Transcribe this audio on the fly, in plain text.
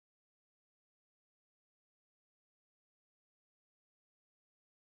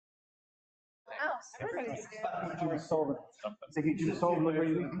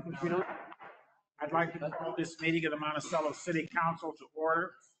I'd like to call this meeting of the Monticello City Council to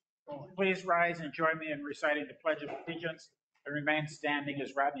order. Please rise and join me in reciting the Pledge of Allegiance and remain standing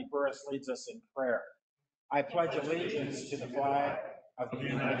as Rodney Burris leads us in prayer. I pledge allegiance to the flag of the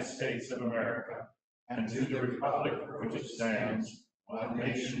United States of America and to the republic for which it stands, one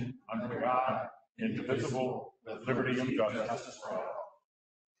nation, under God, indivisible, with liberty and justice for all.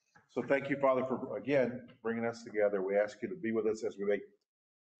 So thank you, Father, for, again, bringing us together. We ask you to be with us as we make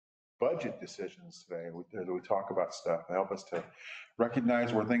budget decisions today. As we talk about stuff, help us to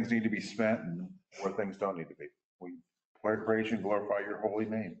recognize where things need to be spent and where things don't need to be. We praise you and glorify your holy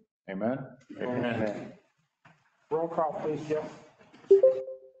name. Amen? Amen. Roll call, please, Jeff.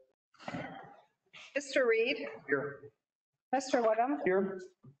 Mr. Reed. Here. Mr. Woodham. Here.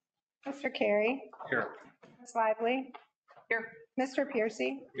 Mr. Carey. Here. Ms. Lively. Here. Mr.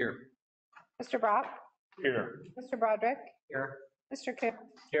 Piercy. Here. Mr. Brock. Here. Mr. Broderick. Here. Mr. Kim.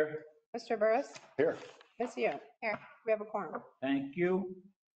 Here. Mr. Burris. Here. Ms. Young. Here. We have a quorum. Thank you.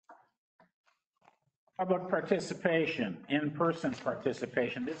 Public participation, in-person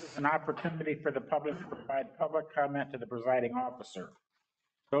participation. This is an opportunity for the public to provide public comment to the presiding officer.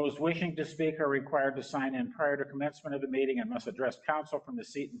 Those wishing to speak are required to sign in prior to commencement of the meeting and must address council from the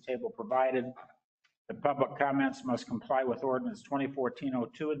seat and table provided. The public comments must comply with ordinance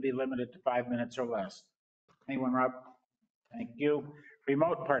 2014-02 and be limited to 5 minutes or less. Anyone, Rob? Thank you.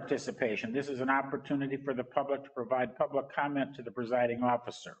 Remote participation. This is an opportunity for the public to provide public comment to the presiding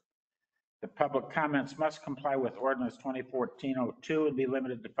officer. The public comments must comply with ordinance 2014-02 and be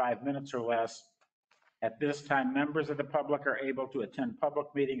limited to 5 minutes or less. At this time, members of the public are able to attend public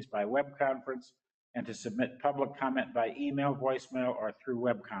meetings by web conference and to submit public comment by email, voicemail, or through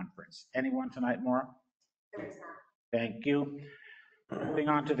web conference. Anyone tonight, Maura? There is not. Thank you. Moving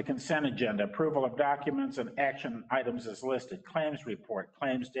on to the consent agenda, approval of documents and action items as listed. Claims report,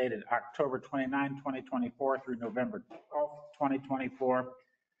 claims dated October 29, 2024 through November 12, 2024.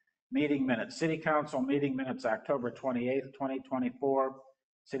 Meeting minutes, City Council meeting minutes, October 28, 2024.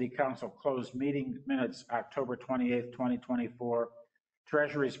 City Council closed meeting minutes, October 28, 2024.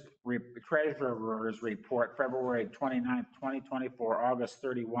 Treasurer's report, February 29, 2024, August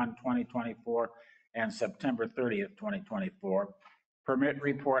 31, 2024, and September 30th, 2024. Permit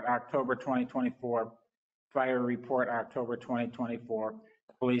report, October 2024. Fire report, October 2024.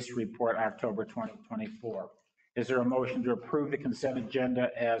 Police report, October 2024. Is there a motion to approve the consent agenda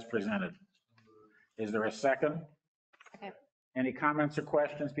as presented? Is there a second? Second. Any comments or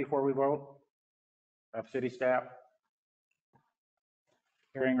questions before we vote of city staff?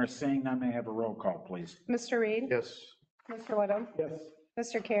 Hearing or seeing none, may I have a roll call, please? Mr. Reed. Yes. Mr. Woodham. Yes.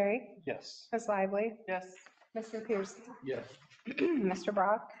 Mr. Carey. Yes. Ms. Lively. Yes. Mr. Piercy. Yes. Mr.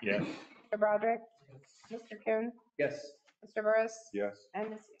 Brock. Yes. Mr. Broderick. Mr. Kim. Yes. Mr. Burris. Yes. And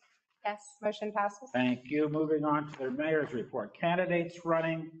Ms. Young. Yes. Motion passes. Thank you. Moving on to the mayor's report. Candidates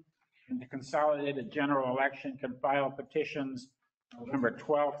running in the consolidated general election can file petitions November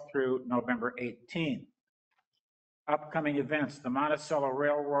 12th through November 18th. Upcoming events, the Monticello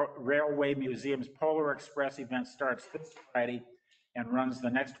Railway Museum's Polar Express event starts this Friday and runs the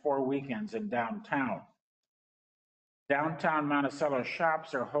next 4 weekends in downtown. Downtown Monticello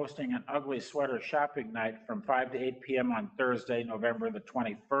shops are hosting an ugly sweater shopping night from 5 to 8 p.m. on Thursday, November the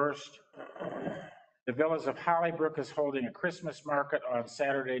 21st. The Villas of Hollybrook is holding a Christmas market on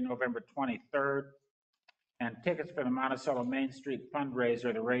Saturday, November 23rd. And tickets for the Monticello Main Street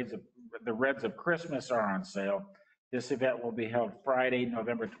fundraiser, the Reds of Christmas, are on sale. This event will be held Friday,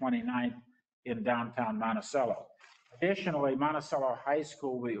 November 29th in downtown Monticello. Additionally, Monticello High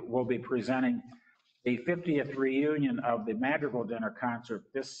School will be presenting the 50th reunion of the Madrigal Dinner concert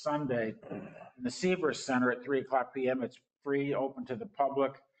this Sunday in the Seavers Center at 3:00 p.m. It's free, open to the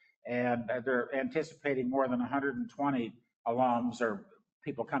public, and they're anticipating more than 120 alums or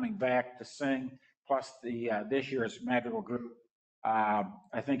people coming back to sing, plus the this year's Madrigal group. I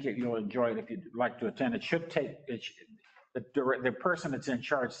think you'll enjoy it if you'd like to attend. It should take, the person that's in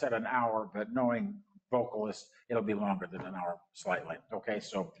charge said an hour, but knowing vocalists, it'll be longer than an hour slightly. Okay,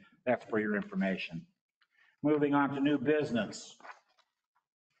 so that's for your information. Moving on to new business.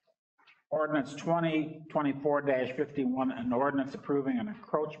 Ordinance 2024-51, an ordinance approving an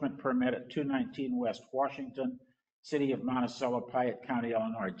encroachment permit at 219 West Washington, City of Monticello, Piatt County,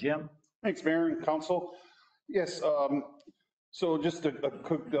 Illinois. Jim? Thanks, Mayor and Council. Yes, so just a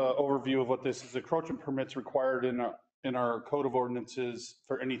quick overview of what this is. Encroachment permits required in our code of ordinances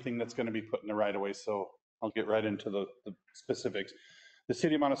for anything that's going to be put in the right of way. So I'll get right into the specifics. The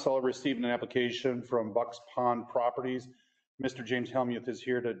City of Monticello received an application from Bucks Pond Properties Mr. James Helmuth is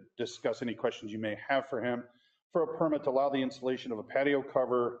here to discuss any questions you may have for him for a permit to allow the installation of a patio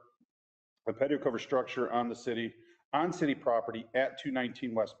cover structure on city property at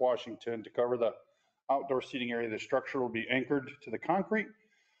 219 West Washington to cover the outdoor seating area. The structure will be anchored to the concrete,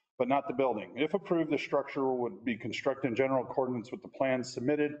 but not the building. If approved, the structure would be constructed in general accordance with the plans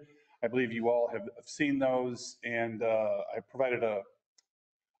submitted. I believe you all have seen those, and I provided a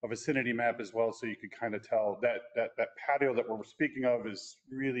vicinity map as well, so you could kind of tell that patio that we're speaking of is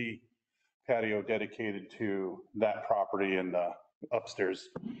really patio dedicated to that property and the upstairs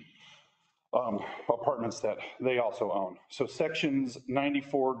apartments that they also own. So sections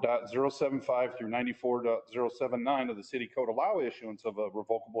 94.075 through 94.079 of the city code allow issuance of a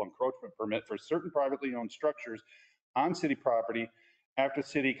revocable encroachment permit for certain privately owned structures on city property after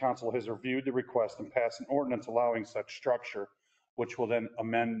city council has reviewed the request and passed an ordinance allowing such structure, which will then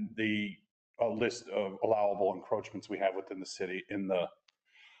amend the list of allowable encroachments we have within the city in the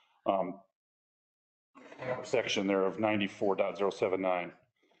section there of 94.079.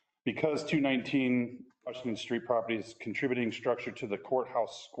 Because 219 Washington Street property is contributing structure to the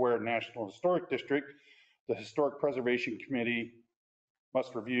Courthouse Square National Historic District, the Historic Preservation Committee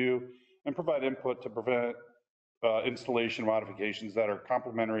must review and provide input to prevent installation modifications that are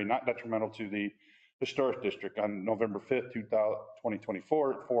complementary, not detrimental to the Historic District. On November 5th,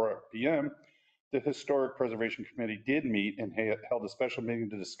 2024 at 4 p.m., the Historic Preservation Committee did meet and held a special meeting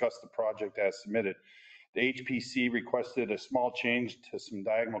to discuss the project as submitted. The HPC requested a small change to some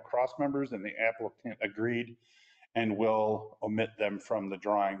diagonal cross members, and the applicant agreed and will omit them from the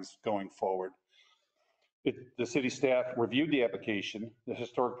drawings going forward. The city staff reviewed the application. The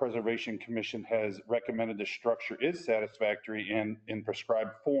Historic Preservation Commission has recommended the structure is satisfactory and in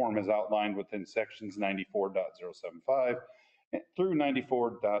prescribed form as outlined within sections 94.075 through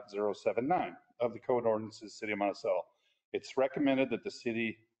 94.079 of the Code Ordinances, City of Monticello. It's recommended that the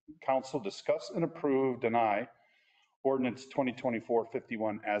City Council discuss and approve, deny ordinance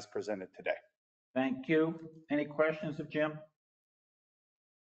 2024-51 as presented today. Thank you. Any questions of Jim?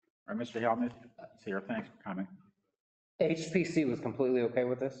 Or Mr. Helmuth is here. Thanks for coming. HPC was completely okay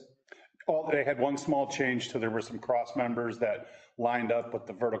with this? They had one small change to, there were some cross members that lined up with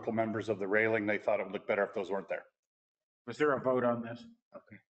the vertical members of the railing. They thought it would look better if those weren't there. Was there a vote on this?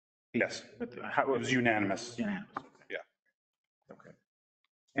 Okay. Yes, But it was unanimous. Unanimous. Yeah. Okay.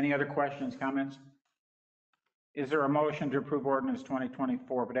 Any other questions, comments? Is there a motion to approve ordinance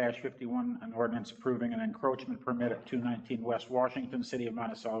 2024-51, an ordinance approving an encroachment permit at 219 West Washington, City of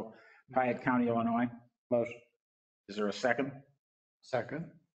Monticello, Piatt County, Illinois? Motion. Is there a second? Second.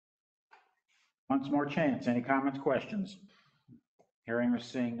 Once more chance. Any comments, questions? Hearing or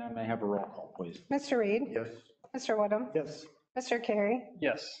seeing none, may I have a roll call, please? Mr. Reed? Yes. Mr. Woodham? Yes. Mr. Carey?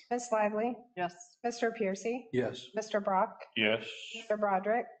 Yes. Ms. Lively? Yes. Mr. Piercy? Yes. Mr. Brock? Yes. Mr.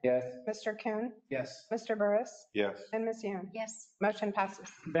 Broderick? Yes. Mr. Kuhn? Yes. Mr. Burris? Yes. And Ms. Young? Yes. Motion passes.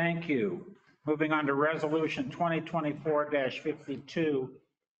 Thank you. Moving on to resolution 2024-52,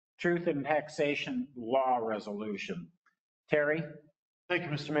 truth and taxation law resolution. Terry? Thank you,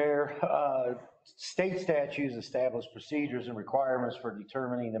 Mr. Mayor. State statutes establish procedures and requirements for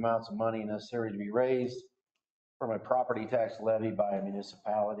determining the amounts of money necessary to be raised from a property tax levy by a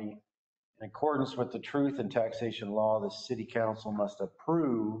municipality. In accordance with the truth and taxation law, the city council must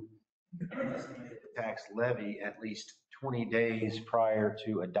approve the estimated tax levy at least 20 days prior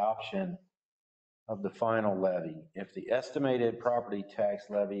to adoption of the final levy. If the estimated property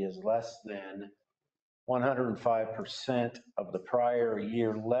tax levy is less than 105% of the prior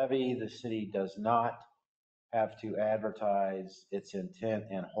year levy, the city does not have to advertise its intent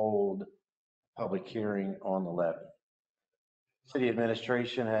and hold public hearing on the levy. City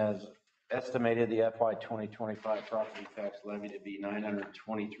administration has estimated the FY 2025 property tax levy to be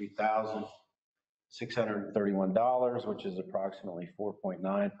 $923,631, which is approximately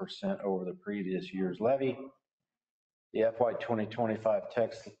 4.9% over the previous year's levy. The FY 2025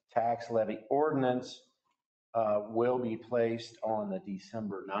 tax levy ordinance will be placed on the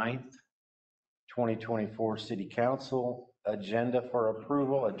December 9th, 2024 City Council agenda for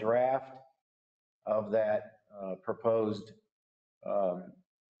approval. A draft of that proposed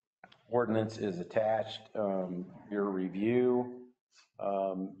ordinance is attached. Your review.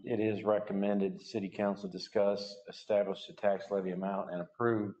 It is recommended the City Council discuss, establish the tax levy amount, and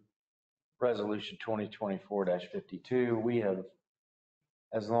approve Resolution 2024-52. We have,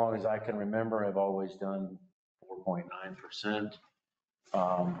 as long as I can remember, have always done 4.9%.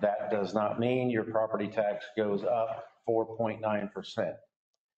 That does not mean your property tax goes up 4.9%.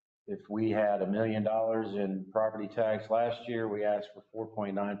 If we had $1 million in property tax last year, we asked for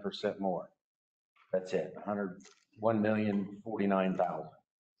 4.9% more. That's it, 100 $1,049,000.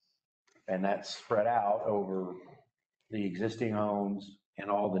 And that's spread out over the existing homes and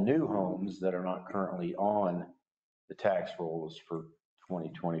all the new homes that are not currently on the tax rolls for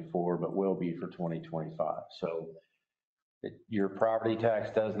 2024, but will be for 2025. So your property tax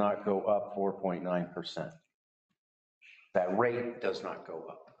does not go up 4.9%. That rate does not go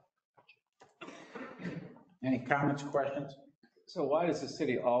up. Any comments, questions? So why does the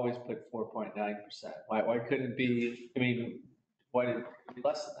city always put 4.9%? Why couldn't it be, I mean, why did it be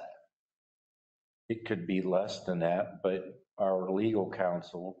less than that? It could be less than that, but our legal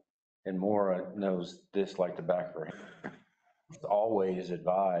counsel, and Maura knows this like the back of her hand, it's always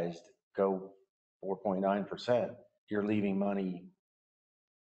advised, go 4.9%. You're leaving money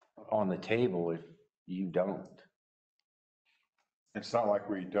on the table if you don't. It's not like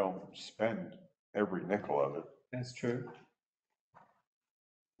we don't spend every nickel of it. That's true.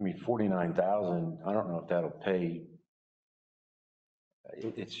 I mean, 49,000, I don't know if that'll pay.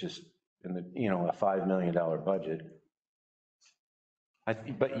 It's just in the, a $5 million budget.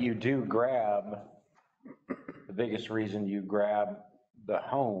 But you do grab, the biggest reason you grab the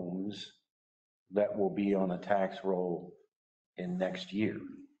homes that will be on a tax roll in next year.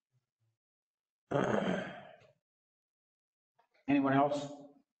 Anyone else?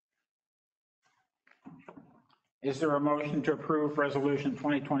 Is there a motion to approve Resolution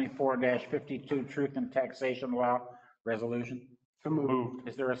 2024-52, Truth in Taxation Law Resolution? So moved.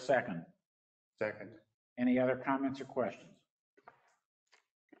 Is there a second? Second. Any other comments or questions?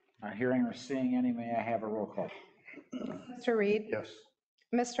 Not hearing or seeing any, may I have a roll call? Mr. Reed? Yes.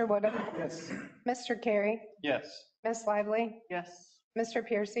 Mr. Woodham? Yes. Mr. Carey? Yes. Ms. Lively? Yes. Mr.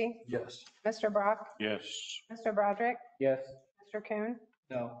 Piercy? Yes. Mr. Brock? Yes. Mr. Broderick? Yes. Mr. Coon?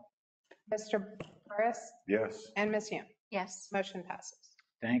 No. Mr. Burris? Yes. And Ms. Hume? Yes. Motion passes.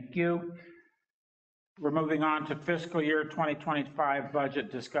 Thank you. We're moving on to fiscal year 2025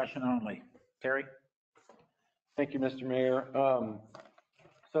 budget discussion only. Terry? Thank you, Mr. Mayor.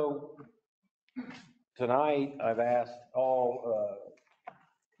 So tonight, I've asked all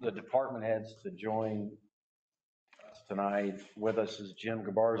the department heads to join us tonight. With us is Jim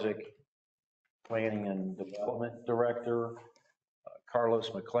Gabarzik, Planning and Development Director,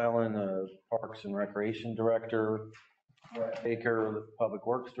 Carlos McClellan, Parks and Recreation Director, Brett Baker, Public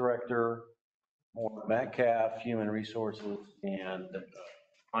Works Director, Maura Metcalf, Human Resources and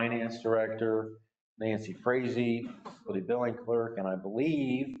Finance Director, Nancy Frazee, Facility Billing Clerk, and I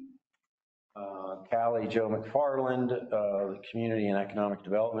believe Callie Jo McFarland, the Community and Economic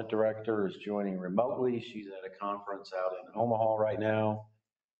Development Director, is joining remotely. She's at a conference out in Omaha right now.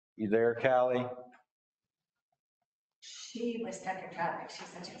 You there, Callie? She was stuck in traffic. She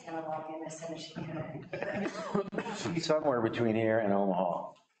said she was gonna log in as soon as she could. She's somewhere between here and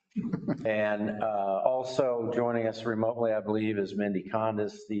Omaha. And also joining us remotely, I believe, is Mindy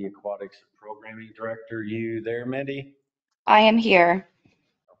Condis, the Aquatics and Programming Director. You there, Mindy? I am here.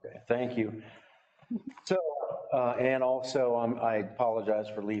 Okay, thank you. So, and also, I apologize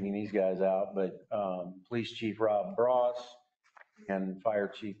for leaving these guys out, but Police Chief Rob Bross and Fire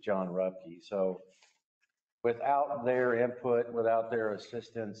Chief John Rupke. So without their input, without their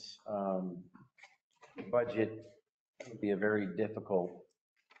assistance, the budget would be a very difficult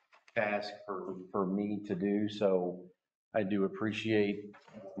task for me to do. So I do appreciate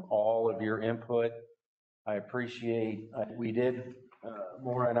all of your input. I appreciate,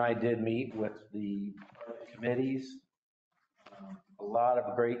 Maura and I did meet with the committees. A lot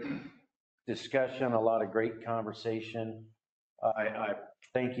of great discussion, a lot of great conversation. I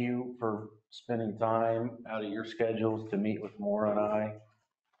thank you for spending time out of your schedules to meet with Maura and I.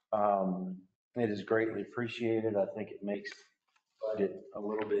 It is greatly appreciated. I think it makes the budget a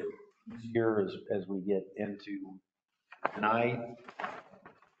little bit easier as we get into tonight.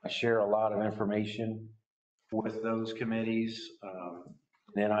 I share a lot of information with those committees.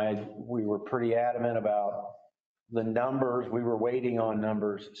 We were pretty adamant about the numbers. We were waiting on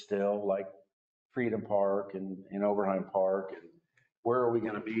numbers still, like Freedom Park and Oberheim Park, and where are we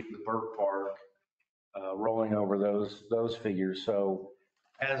going to be in the Burke Park, rolling over those figures. So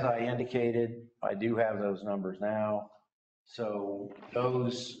as I indicated, I do have those numbers now. So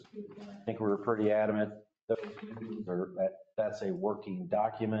those, I think we were pretty adamant, that's a working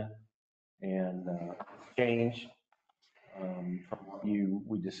document and change from what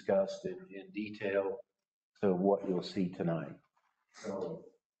we discussed in detail to what you'll see tonight. So,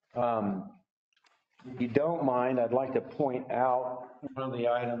 if you don't mind, I'd like to point out one of the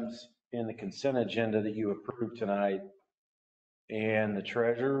items in the consent agenda that you approved tonight and the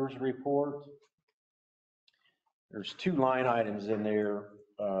treasurer's report. There's two line items in there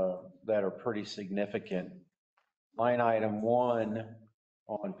that are pretty significant. line item 1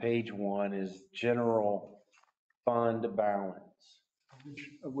 on page 1 is general fund balance.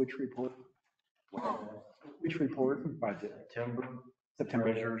 Which report? Which report? Budget. September.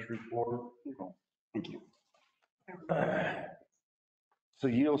 September. Treasurer's report. Thank you. So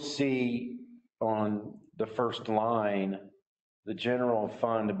you'll see on the first line, the general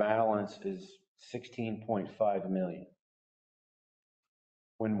fund balance is 16.5 million.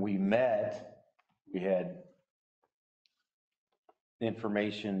 When we met, we had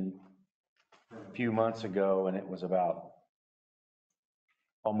information a few months ago, and it was about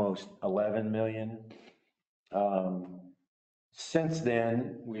almost 11 million. Since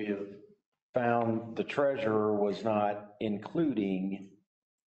then, we have found the treasurer was not including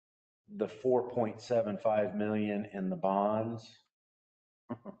the 4.75 million in the bonds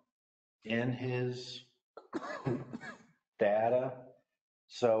in his data.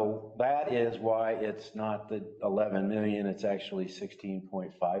 So that is why it's not the 11 million, it's actually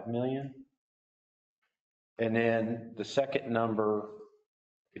 16.5 million. And then the second number,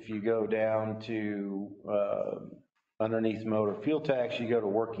 if you go down to underneath motor fuel tax, you go to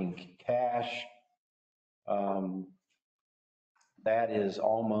working cash. That is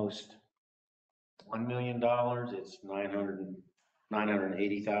almost $1 million. It's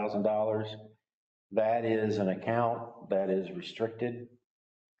 $980,000. That is an account that is restricted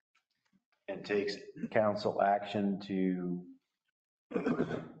and takes council action to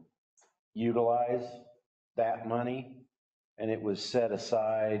utilize that money. And it was set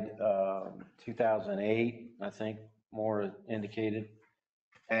aside 2008, I think, more indicated,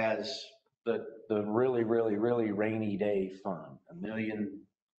 as the really, really, really rainy day fund. $1 million.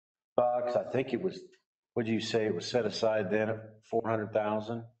 I think it was, what'd you say, it was set aside then at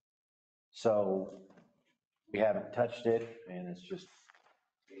 400,000. So we haven't touched it, and it's just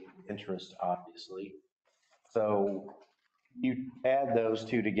interest, obviously. So you add those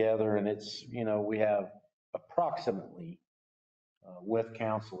two together, and it's, you know, we have approximately, with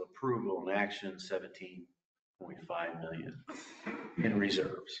council approval and action, 17.5 million in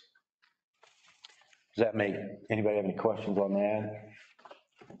reserves. Does that make, anybody have any questions on that?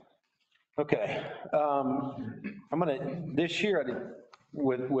 Okay. This year,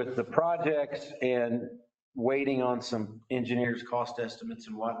 with the projects and waiting on some engineers' cost estimates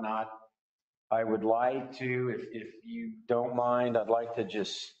and whatnot, I would like to, if you don't mind, I'd like to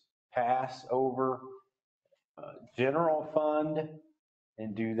just pass over general fund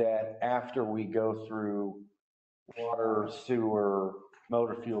and do that after we go through water, sewer,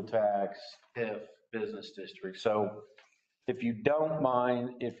 motor fuel tax, TIF, business district. So if you don't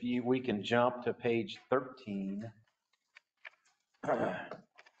mind, we can jump to page 13.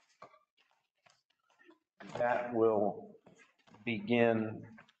 That will begin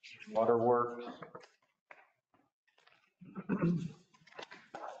waterworks.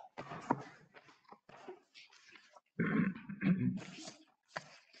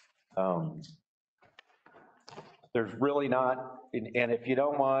 There's really not, and if you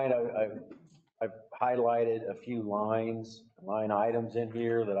don't mind, I've highlighted a few line items in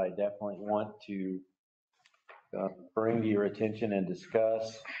here that I definitely want to bring to your attention and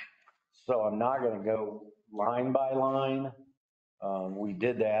discuss. So I'm not going to go line by line. We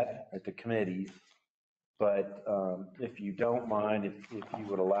did that at the committees, but if you don't mind, if you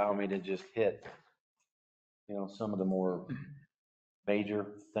would allow me to just hit, you know, some of the more major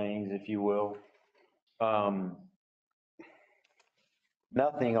things, if you will.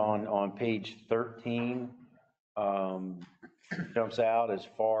 Nothing on page 13 jumps out as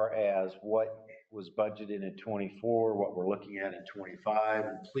far as what was budgeted in 24, what we're looking at in 25.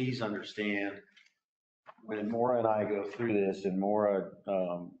 And please understand, when Maura and I go through this, and Maura,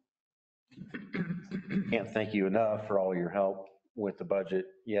 can't thank you enough for all your help with the budget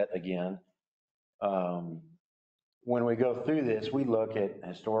yet again. When we go through this, we look at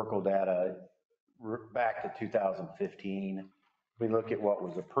historical data back to 2015. We look at what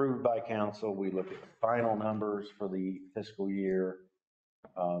was approved by council. We look at the final numbers for the fiscal year.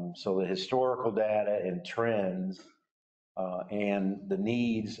 So the historical data and trends and the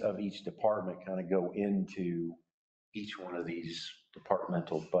needs of each department kind of go into each one of these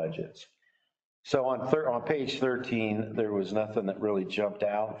departmental budgets. So on page 13, there was nothing that really jumped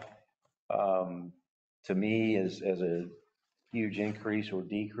out to me as a huge increase or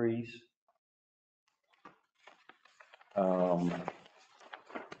decrease.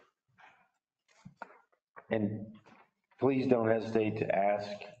 And please don't hesitate to ask.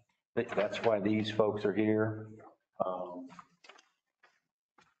 That's why these folks are here.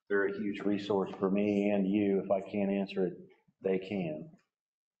 They're a huge resource for me and you. If I can't answer it, they can.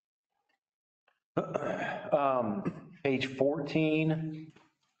 Page 14.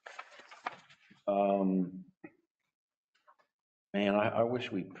 Man, I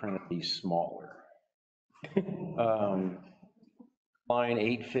wish we printed these smaller. Line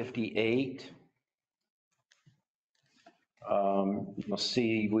 858. You'll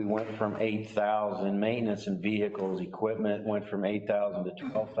see we went from 8,000, maintenance and vehicles, equipment went from 8,000 to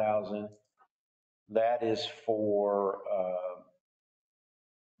 12,000. That is for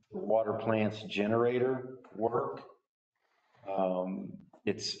water plant's generator work.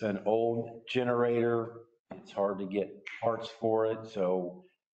 It's an old generator. It's hard to get parts for it. So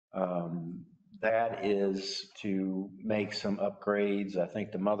that is to make some upgrades. I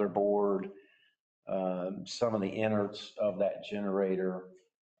think the motherboard, some of the innards of that generator,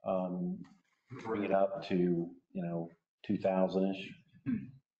 bring it up to, 2,000-ish.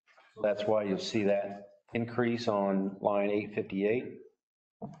 That's why you'll see that increase on line 858.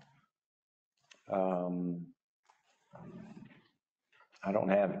 I don't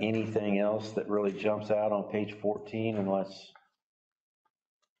have anything else that really jumps out on page 14 unless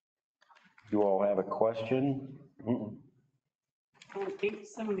you all have a question. On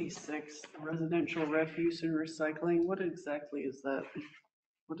 876, residential refuse and recycling, what exactly is that?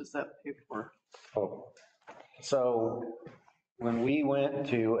 What does that pay for? Oh, so when we went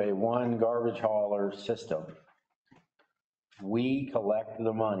to a one garbage hauler system, we collect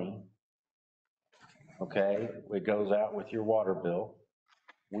the money. Okay, it goes out with your water bill.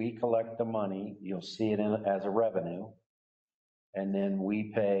 We collect the money. You'll see it as a revenue. And then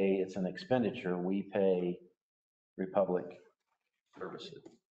we pay, it's an expenditure, we pay Republic Services.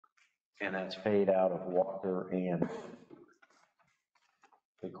 And that's paid out of water and.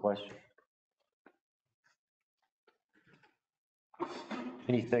 Good question.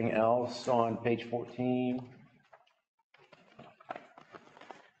 Anything else on page 14?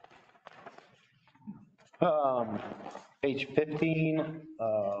 Page 15,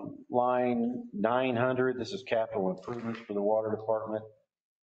 line 900, this is capital improvements for the water department.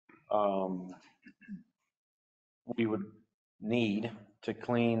 We would need to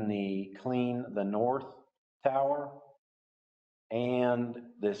clean the north tower and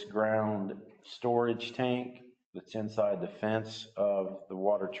this ground storage tank that's inside the fence of the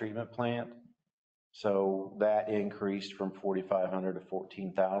water treatment plant. So that increased from 4,500 to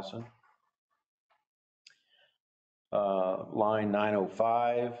 14,000. Line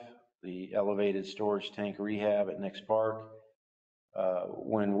 905, the elevated storage tank rehab at Nix Park.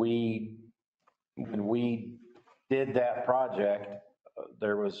 When we did that project,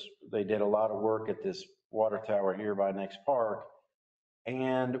 they did a lot of work at this water tower here by Nix Park,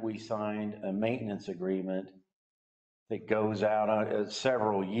 and we signed a maintenance agreement that goes out on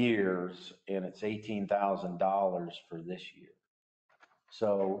several years, and it's $18,000 for this year.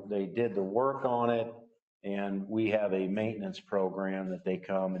 So they did the work on it, and we have a maintenance program that they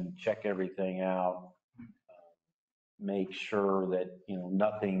come and check everything out, make sure that,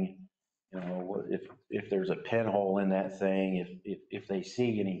 nothing, if there's a pinhole in that thing, if they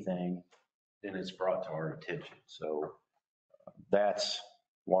see anything, then it's brought to our attention. So that's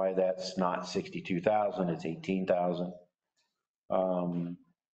why that's not 62,000, it's 18,000.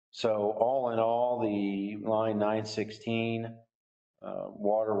 So all in all, the line 916,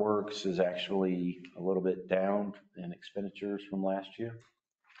 Waterworks is actually a little bit down in expenditures from last year.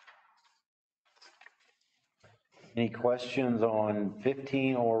 Any questions on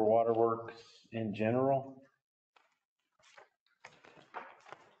 15 or Waterworks in general?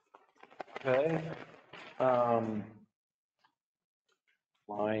 Okay.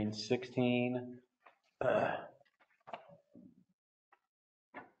 Line 16.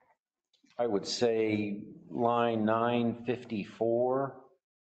 I would say line 954.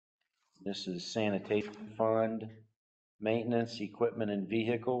 This is sanitation fund, maintenance, equipment and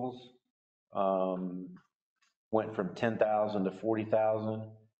vehicles. Went from 10,000 to 40,000.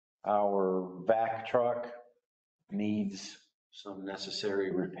 Our vac truck needs some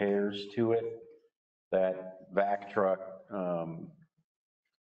necessary repairs to it. That vac truck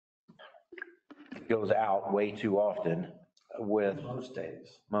goes out way too often with most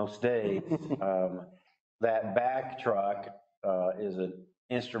days. That vac truck is an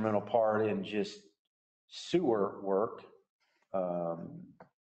instrumental part in just sewer work,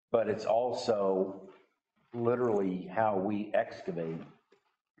 but it's also literally how we excavate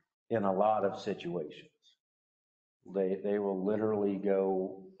in a lot of situations. They will literally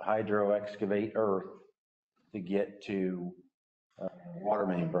go hydro excavate earth to get to water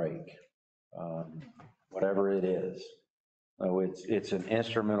main break, whatever it is. So it's an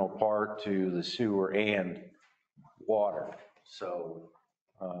instrumental part to the sewer and water. So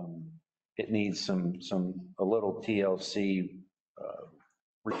it needs a little TLC.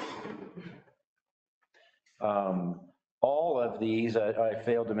 All of these, I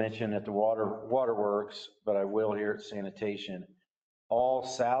failed to mention at the waterworks, but I will here at sanitation. All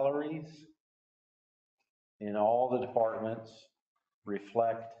salaries in all the departments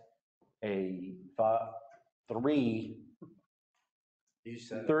reflect a three. You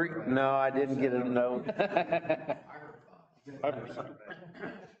said. Three, no, I didn't get a note. 5%.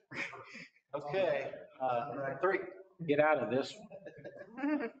 Okay, 3. Get out of this one.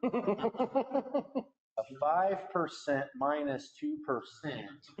 A 5% minus 2%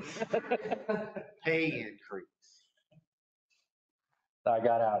 pay increase. I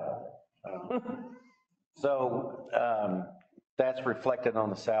got out of it. So that's reflected on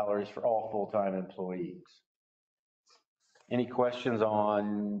the salaries for all full-time employees. Any questions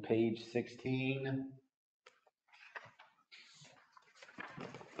on page 16?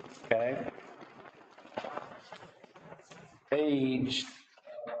 Okay. Page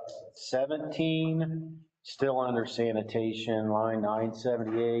 17, still under sanitation, line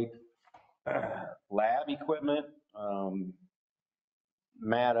 978. Lab equipment.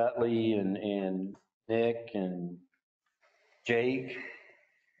 Matt Utley and Nick and Jake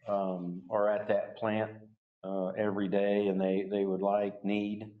are at that plant every day, and they would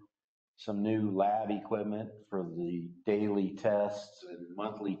need some new lab equipment for the daily tests and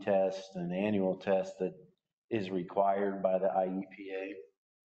monthly tests and annual tests that is required by the IEPA.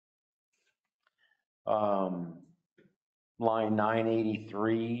 Line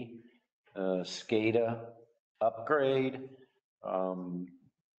 983, SCADA upgrade.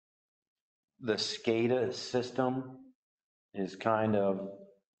 The SCADA system is kind of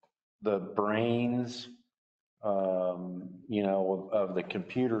the brains, of the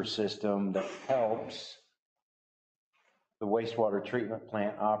computer system that helps the wastewater treatment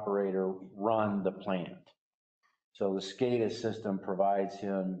plant operator run the plant. So the SCADA system provides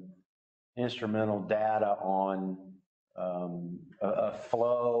him instrumental data on a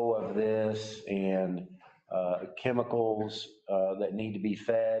flow of this and chemicals that need to be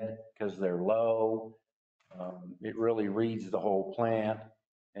fed because they're low. It really reads the whole plant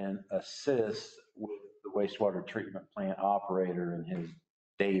and assists with the wastewater treatment plant operator in his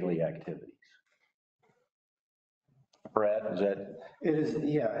daily activities. Brad, is that? It is,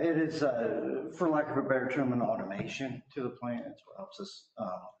 yeah, it is, for lack of a better term, an automation to the plant. It's what helps us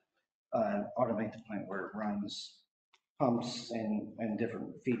automate the plant where it runs pumps and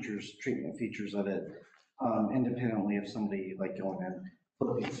different features, treatment features of it, independently of somebody like going in,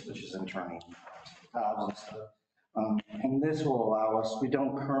 flipping switches and turning valves and stuff. And this will allow us, we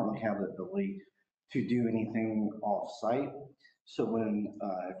don't currently have the ability to do anything off-site. So when,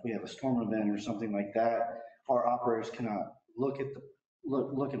 if we have a storm event or something like that, our operators cannot look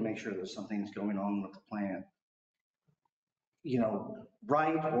and make sure that something's going on with the plant,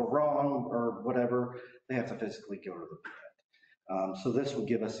 right or wrong or whatever. They have to physically go to the plant. So this will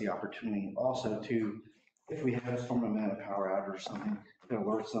give us the opportunity also to, if we have a storm event, a power outage or something, to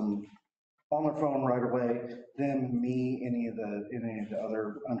alert them on their phone right away, them, me, any of the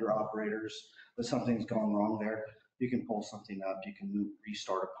other under operators, that something's gone wrong there. You can pull something up, you can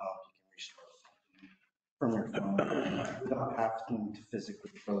restart a pump, you can restart something from your phone without having to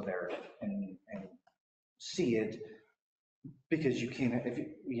physically go there and see it. Because you can't, if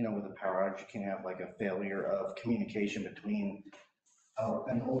with a power outage, you can have like a failure of communication between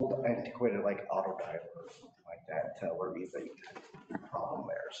an old antiquated like auto dialer or something like that to alert you that you have a problem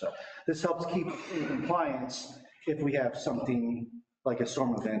there. So this helps keep in compliance if we have something like a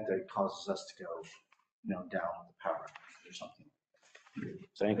storm event that causes us to go, down with the power outage or something.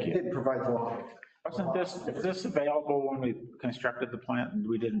 Thank you. It provides a lot. Wasn't this available when we constructed the plant and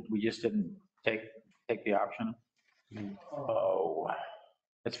we just didn't take the option? Oh,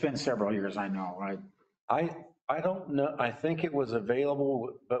 It's been several years, I know, right? I don't know. I think it was available,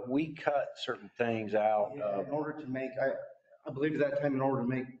 but we cut certain things out. In order to make, I believe at that time, in order to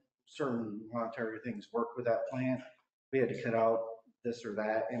make certain monetary things work with that plant, we had to cut out this or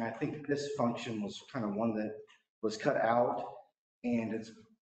that. And I think this function was kind of one that was cut out, and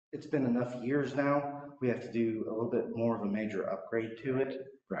it's been enough years now. We have to do a little bit more of a major upgrade to it.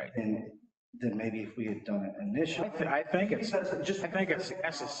 Right. And then maybe if we had done it initially. I think it's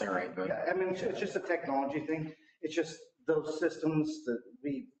necessary, but. Yeah, I mean, it's just a technology thing. It's just those systems that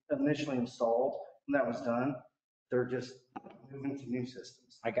we initially installed, when that was done, they're just moving to new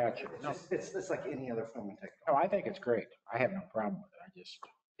systems. I got you. It's like any other form of technology. No, I think it's great. I have no problem with it.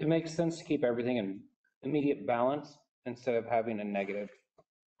 It makes sense to keep everything in immediate balance instead of having a negative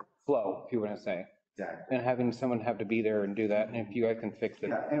flow, if you want to say. Exactly. and having someone have to be there and do that. And if you guys can fix it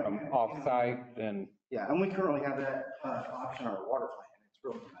Yeah, and- from off-site, then Yeah, and we currently have that option on our water plant. It's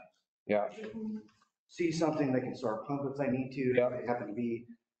really nice. yeah, They can see something, they can start pump if they need to, Yeah. if they happen to be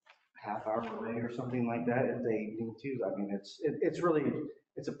half hour away or something like that, if they need to. I mean, it's really,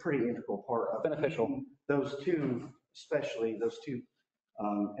 it's a pretty integral part of. Beneficial. keeping Those two, especially those two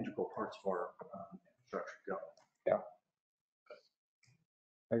integral parts of our infrastructure going.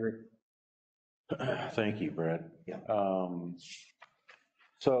 I agree. Thank you, Brad. Yeah.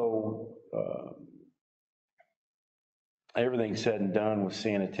 So everything's said and done with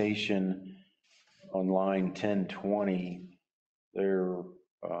sanitation on line 1020. They're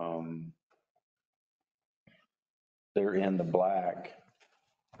in the black,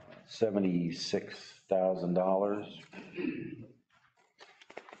 $76,000.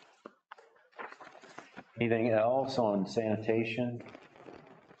 Anything else on sanitation?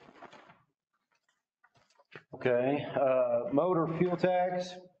 Okay, motor fuel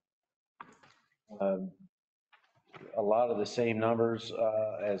tax. A lot of the same numbers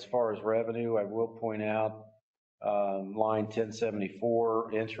as far as revenue. I will point out line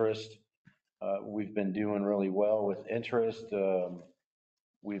 1074, interest. We've been doing really well with interest.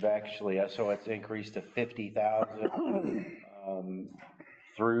 We've actually, so it's increased to 50,000.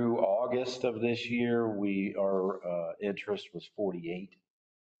 Through August of this year, our interest was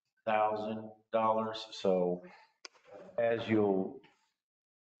 $48,000. So as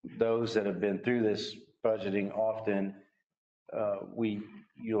those that have been through this budgeting often,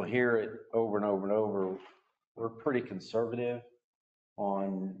 you'll hear it over and over and over. We're pretty conservative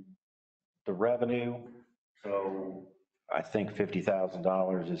on the revenue. So I think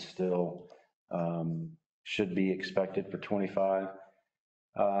 $50,000 is still, should be expected for 25.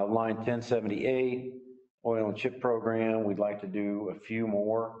 Line 1078, oil and chip program. We'd like to do a few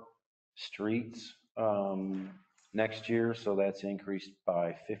more streets next year. So that's increased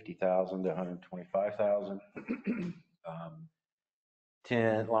by 50,000 to 125,000.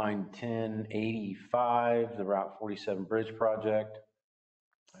 Line 1085, the Route 47 bridge project.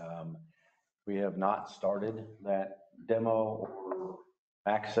 We have not started that demo or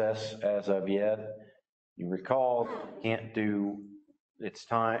access as of yet. You recall, can't do, it's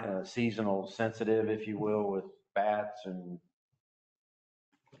time, seasonal sensitive, if you will, with bats and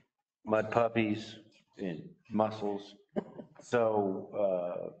mud puppies and mussels.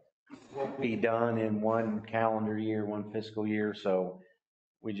 So won't be done in one calendar year, one fiscal year. So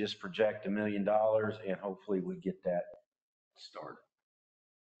we just project $1 million and hopefully we get that started.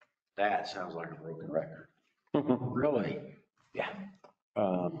 That sounds like a broken record. Really? Yeah.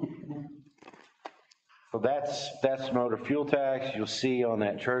 So that's motor fuel tax. You'll see on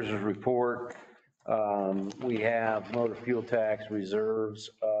that treasurer's report, we have motor fuel tax reserves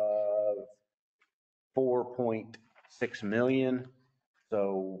of 4.6 million.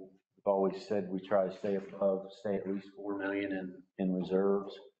 So we've always said we try to stay at least 4 million in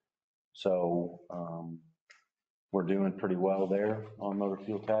reserves. So we're doing pretty well there on motor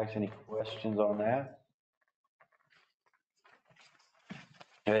fuel tax. Any questions on that?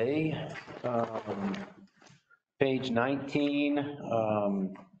 Okay. Page 19,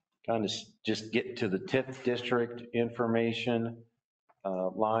 kind of just get to the TIF district information.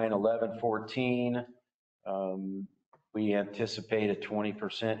 Line 1114, we anticipate a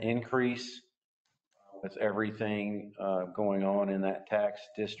 20% increase with everything going on in that tax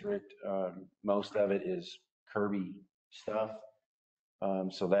district. Most of it is Kirby stuff.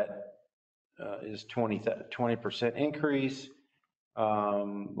 So that is 20% increase.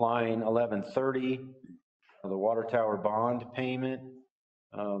 Line 1130, the water tower bond payment,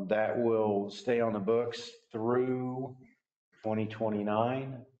 that will stay on the books through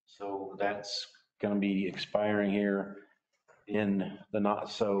 2029. So that's going to be expiring here in the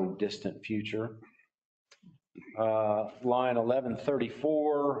not so distant future. Line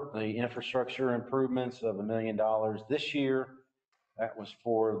 1134, the infrastructure improvements of $1 million this year. That was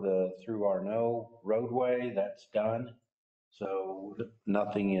for the through our no roadway. That's done. So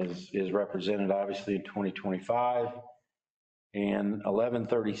nothing is represented obviously in 2025. And line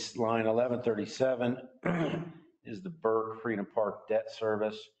 1137 is the Burke Freedom Park debt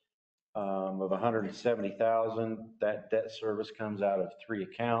service of $170,000. That debt service comes out of 3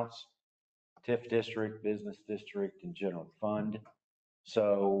 accounts: TIF district, business district, and general fund.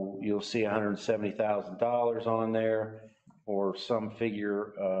 So you'll see $170,000 on there, or some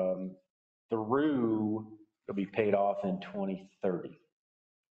figure through, it'll be paid off in 2030.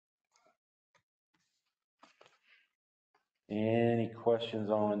 Any questions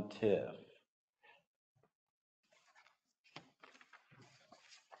on TIF?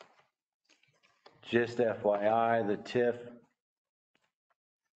 just FYI, the TIF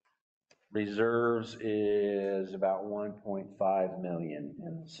reserves is about 1.5 million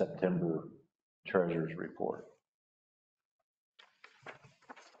in the September treasurer's report.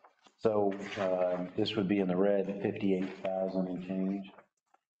 So this would be in the red, 58,000 and change.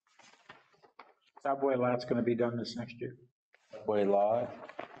 Subway lot's going to be done this next year. Subway lot,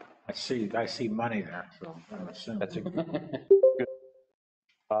 I see money there, so I'm assuming. that's a good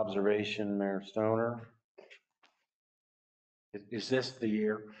observation, Mayor Stoner. Is this the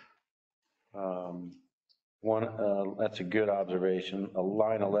year? That's a good observation. A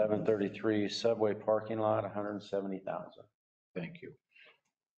line 1133 subway parking lot, 170,000. Thank you.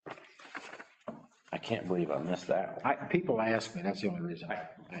 I can't believe I missed that one. People ask me, that's the only reason I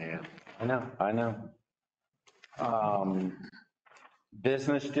I know.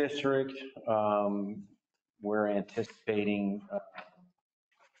 Business district, we're anticipating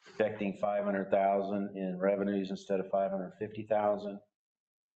projecting 500,000 in revenues instead of 550,000.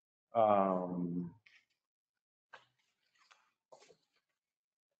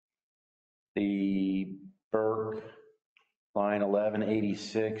 The Burke line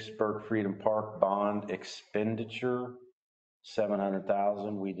 1186 Burke Freedom Park bond expenditure,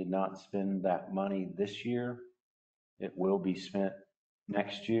 700,000. We did not spend that money this year. It will be spent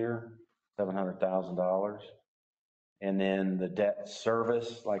next year, $700,000. And then the debt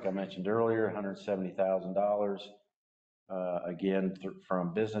service, like I mentioned earlier, $170,000. Again,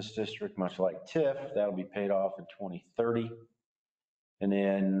 from business district, much like TIF, that'll be paid off in 2030. And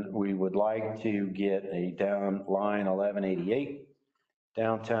then we would like to get a down line 1188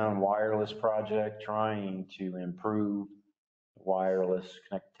 downtown wireless project, trying to improve wireless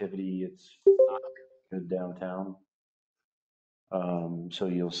connectivity. It's not good downtown. So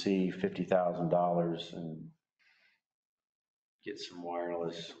you'll see $50,000 and get some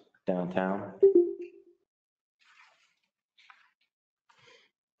wireless downtown.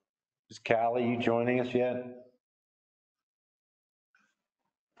 Is Callie, you joining us yet?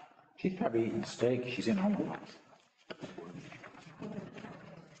 She's probably eating steak. She's in Omaha.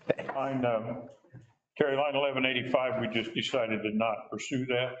 On Terry, line 1185, we just decided to not pursue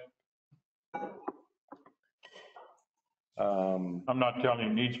that. I'm not telling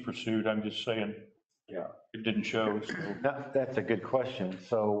you it needs pursued, I'm just saying. Yeah. It didn't show. So. That's a good question.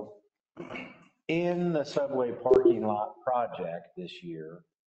 So in the subway parking lot project this year,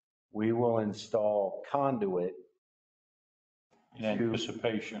 we will install conduit In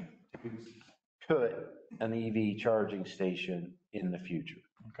anticipation. to put an EV charging station in the future.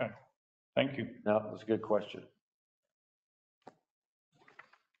 Okay, thank you. No, that's a good question.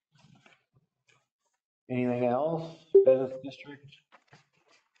 Anything else, business district?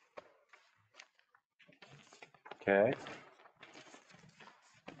 Okay.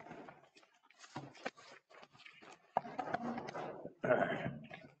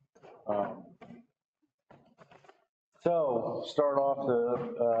 So start off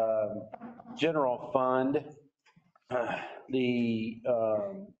the general fund. The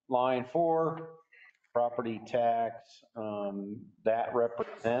line 4, property tax, that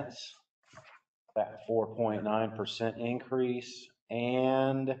represents that 4.9% increase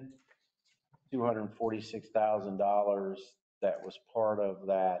and $246,000 that was part of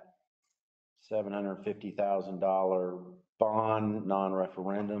that $750,000 bond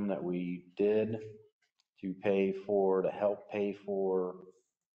non-referendum that we did to help pay for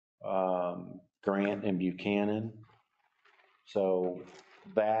Grant and Buchanan. So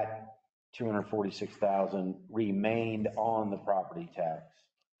that 246,000 remained on the property tax,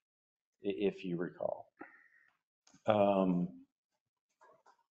 if you recall.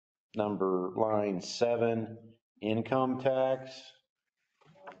 Line 7, income tax.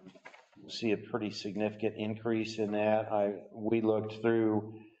 You'll see a pretty significant increase in that. We looked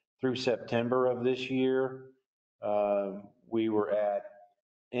through September of this year. We were at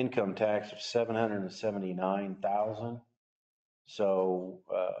income tax of 779,000. So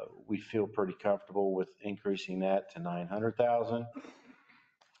we feel pretty comfortable with increasing that to 900,000.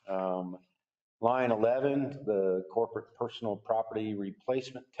 Line 11, the corporate personal property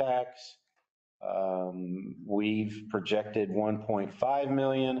replacement tax. We've projected 1.5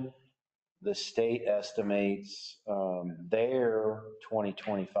 million. The state estimates their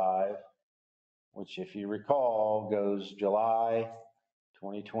 2025, which if you recall goes July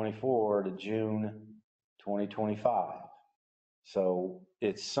 2024 to June 2025. So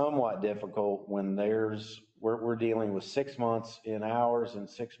it's somewhat difficult when we're dealing with 6 months in ours and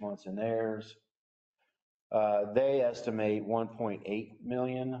 6 months in theirs. They estimate 1.8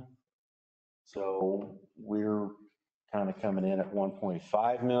 million. So we're kind of coming in at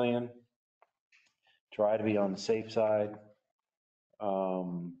 1.5 million. try to be on the safe side.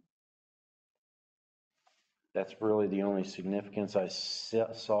 That's really the only significance I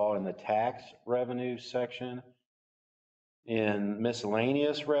saw in the tax revenue section. In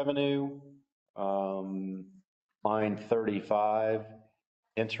miscellaneous revenue, line 35,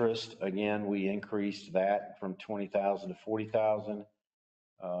 interest, again, we increased that from 20,000 to 40,000.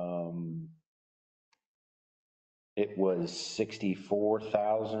 It was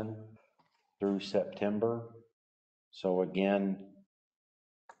 64,000 through September. So again,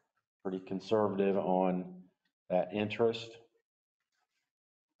 pretty conservative on that interest.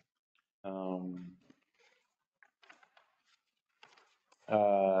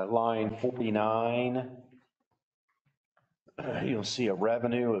 Line 49, you'll see a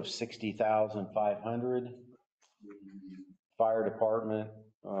revenue of 60,500. Fire department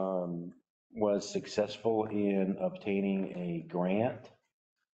was successful in obtaining a grant.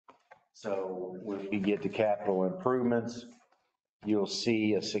 So when we get to capital improvements, you'll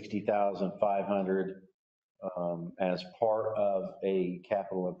see a 60,500 as part of a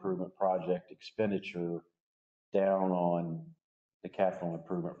capital improvement project expenditure down on the capital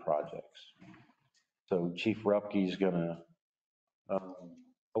improvement projects. So Chief Rupke is going to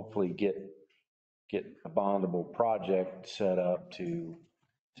hopefully get a bondable project set up to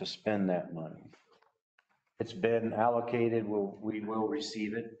spend that money. It's been allocated. We will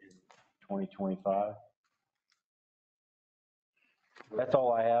receive it in 2025. That's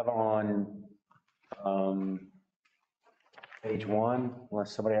all I have on page 1,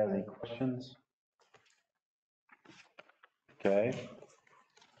 unless somebody has any questions. Okay.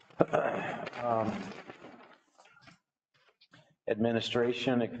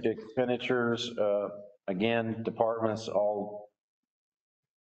 Administration expenditures, again, departments all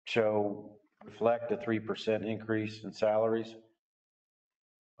reflect a 3% increase in salaries.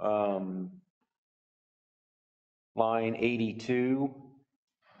 Line 82,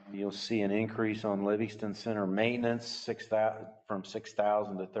 you'll see an increase on Livingston Center maintenance, from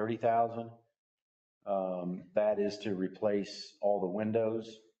 6,000 to 30,000. That is to replace all the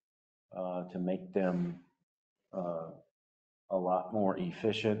windows to make them a lot more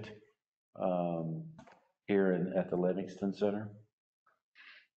efficient here at the Livingston Center.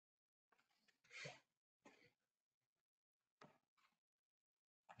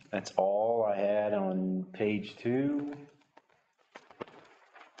 That's all I had on page 2.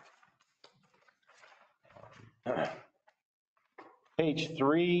 Page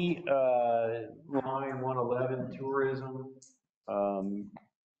 3, line 111, tourism.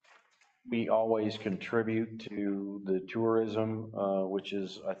 We always contribute to the tourism, which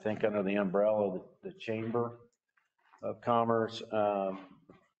is, I think, under the umbrella of the Chamber of Commerce.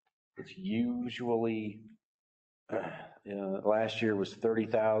 It's usually, last year was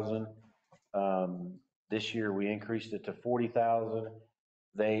 30,000. This year we increased it to 40,000.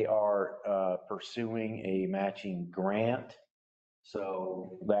 They are pursuing a matching grant.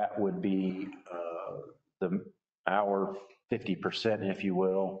 So that would be our 50%, if you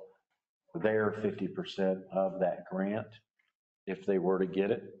will, their 50% of that grant, if they were to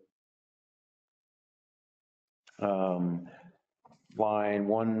get it. Line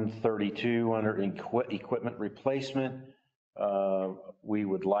 132 under equipment replacement, we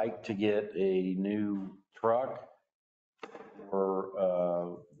would like to get a new truck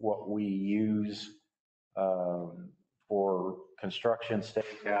for what we use for construction,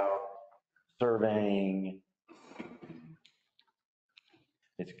 stakeout, surveying.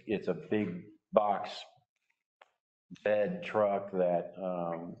 It's a big box bed truck that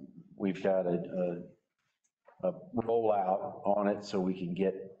we've got a rollout on it so we can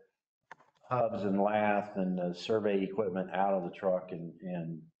get hubs and lath and the survey equipment out of the truck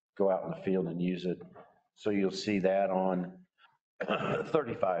and go out in the field and use it. So you'll see that on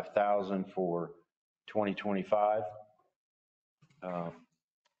 35,000 for 2025.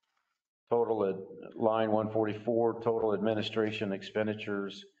 Total at line 144, total administration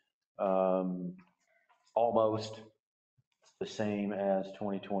expenditures, almost the same as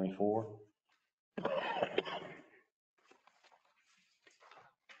 2024.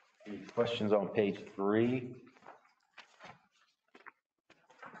 Any questions on page 3?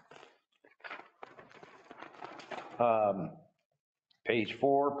 Page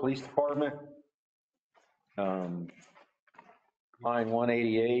 4, police department. Line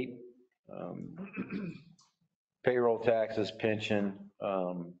 188, payroll taxes, pension.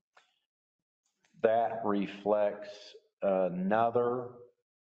 That reflects another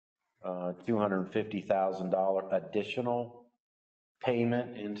 $250,000 additional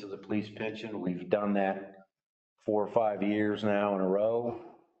payment into the police pension. We've done that 4 or 5 years now in a row.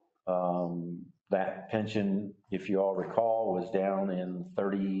 That pension, if you all recall, was down in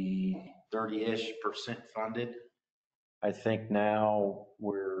 30-ish% funded. I think now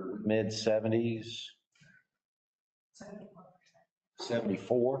we're mid 70s,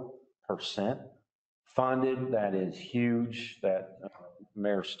 74% funded. That is huge. That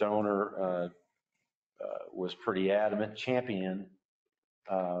Mayor Stoner was pretty adamant champion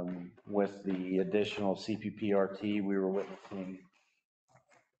with the additional CPPRT we were witnessing,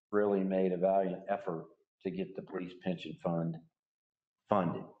 really made a valiant effort to get the police pension fund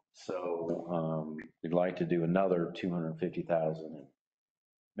funded. So we'd like to do another 250,000 and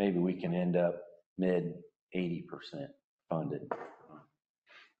maybe we can end up mid 80% funded.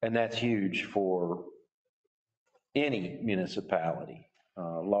 And that's huge for any municipality,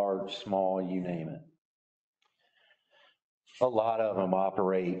 large, small, you name it. A lot of them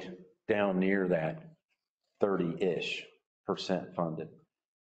operate down near that 30-ish% funded.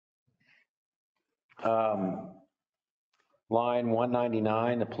 Line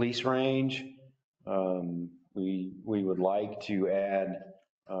 199, the police range. We would like to add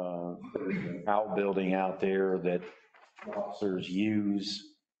an outbuilding out there that officers use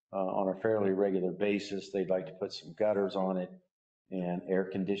on a fairly regular basis. They'd like to put some gutters on it and air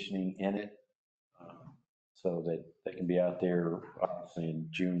conditioning in it so that they can be out there obviously in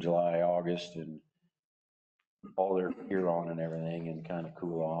June, July, August and all their gear on and everything and kind of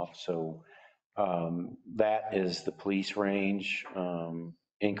cool off. So that is the police range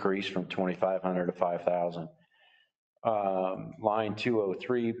increase from 2,500 to 5,000. Line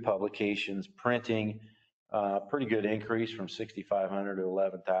 203, publications, printing, pretty good increase from 6,500 to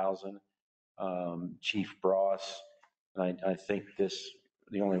 11,000. Chief Bross, I think the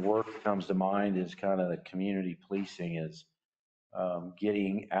only word that comes to mind is kind of the community policing is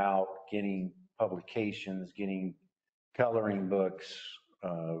getting out, getting publications, getting coloring books,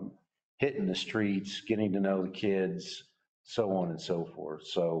 hitting the streets, getting to know the kids, so on and so forth.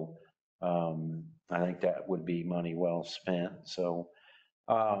 So I think that would be money well spent. So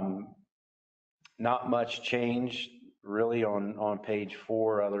not much change really on page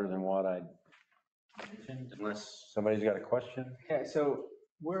 4 other than what I mentioned, unless somebody's got a question. Okay, so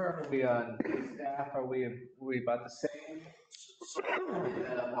where are we on staff? Are we about the same? So that up on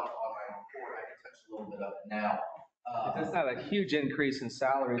my report, I can touch a little bit of it now. That's not a huge increase in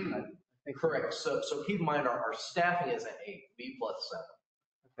salaries. I think. Correct. So keep in mind our staffing is at 8, B plus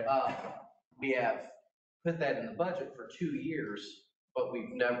 7. Okay. We have put that in the budget for 2 years, but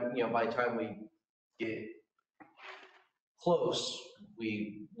we've never, by the time we get close,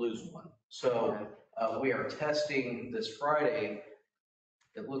 we lose one. So we are testing this Friday.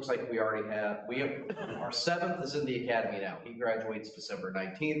 It looks like we already have, our 7th is in the academy now. He graduates December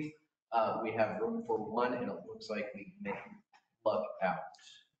 19th. We have room for 1, and it looks like we may luck out.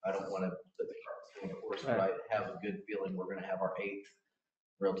 I don't want to put the cart before the horse, but I have a good feeling we're going to have our 8th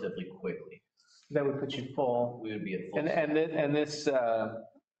relatively quickly. That would put you full. We would be at full. And this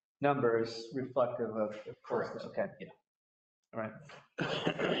number is reflective of. Correct. Okay. Yeah. All right.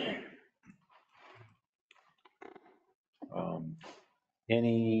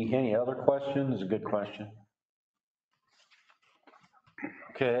 Any other questions? A good question.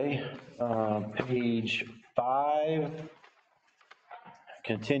 Okay, page 5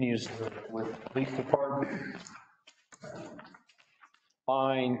 continues with police department.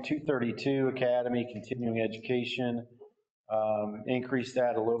 Line 232, academy, continuing education. Increase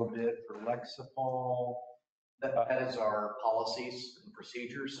that a little bit for Lexipol. That is our policies and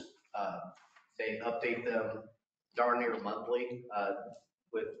procedures. They update them darn near monthly,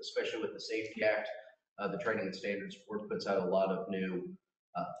 especially with the Safety Act. The Training and Standards Board puts out a lot of new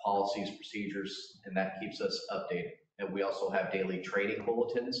policies, procedures, and that keeps us updated. And we also have daily training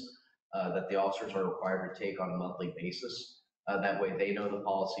bulletins that the officers are required to take on a monthly basis. That way they know the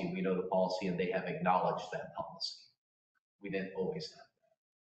policy, we know the policy, and they have acknowledged that policy. We didn't always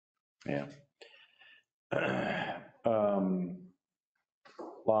have that. Yeah.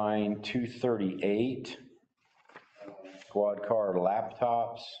 Line 238, squad car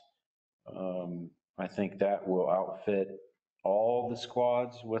laptops. I think that will outfit all the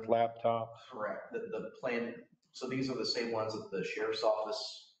squads with laptops. Correct. The plan, so these are the same ones that the sheriff's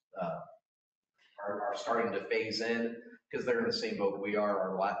office are starting to phase in because they're in the same boat we are.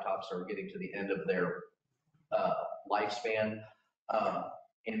 Our laptops are getting to the end of their lifespan.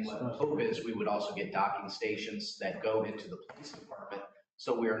 And what the hope is we would also get docking stations that go into the police department.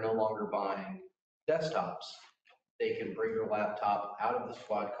 So we are no longer buying desktops. They can bring their laptop out of the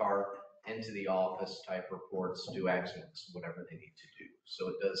squad car into the office, type reports, do accidents, whatever they need to do. So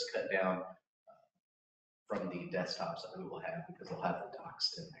it does cut down from the desktops that we will have because they'll have the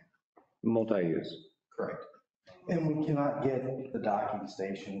docks in there. Multi-use. Correct. And we cannot get the docking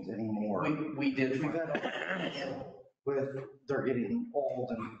stations anymore. We did. We've had with, they're getting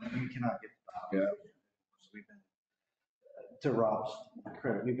old and we cannot get the docking. So we've been, to Rob's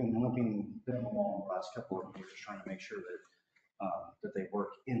credit, we've been looking them along the last couple of years, trying to make sure that they work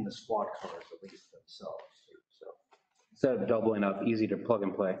in the squad cars at least themselves. So. Instead of doubling up, easy to plug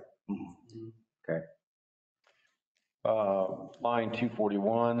and play. Okay. Line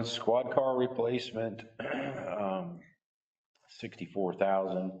 241, squad car replacement,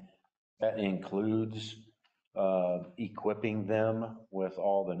 64,000. That includes equipping them with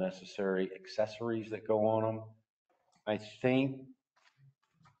all the necessary accessories that go on them. I think,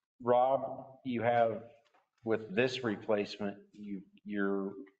 Rob, you have, with this replacement, you've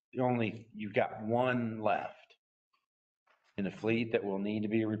got one left in the fleet that will need to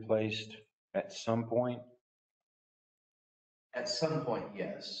be replaced at some point. At some point,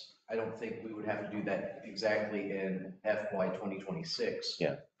 yes. I don't think we would have to do that exactly in FY 2026.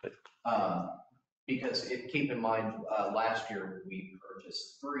 Yeah. Because keep in mind, last year we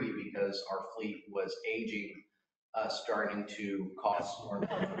purchased 3 because our fleet was aging, starting to cost more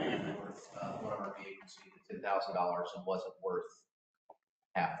than worth one of our vehicles needed $10,000 and wasn't worth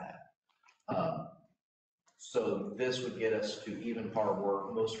half that. So this would get us to even par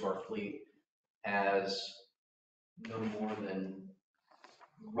work. Most of our fleet has no more than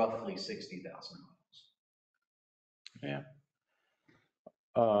roughly 60,000 miles. Yeah.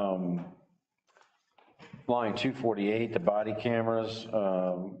 Line 248, the body cameras,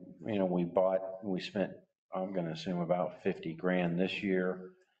 we spent, I'm going to assume about 50 grand this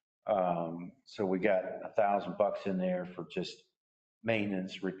year. So we got $1,000 in there for just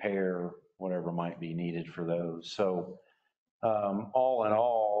maintenance, repair, whatever might be needed for those. So all in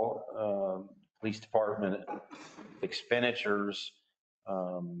all, police department expenditures,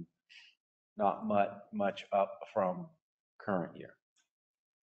 not much up from current year.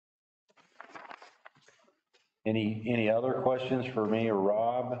 Any other questions for me or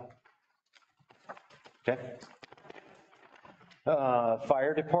Rob? Okay.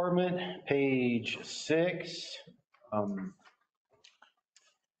 Fire department, page 6.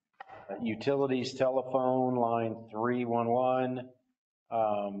 Utilities, telephone, line 311.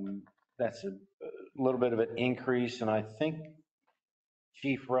 That's a little bit of an increase, and I think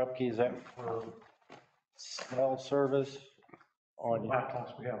Chief Rupke, is that for cell service?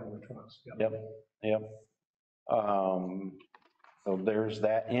 Laptops we have in the trucks. Yeah. Yep. So there's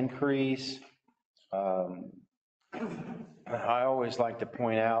that increase. I always like to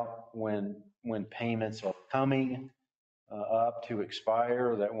point out when payments are coming up to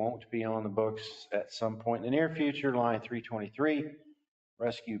expire that won't be on the books at some point in the near future. Line 323,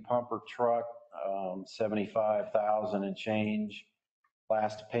 rescue pumper truck, 75,000 and change.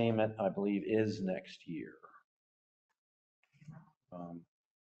 Last payment, I believe, is next year.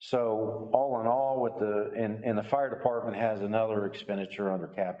 So all in all, and the fire department has another expenditure under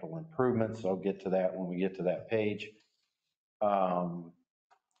capital improvements. I'll get to that when we get to that page.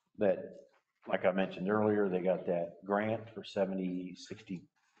 That, like I mentioned earlier, they got that grant for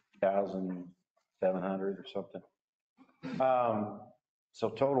 60,700 or something. So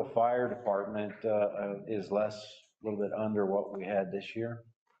total fire department is a little bit under what we had this year.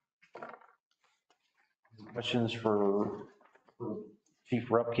 Questions for Chief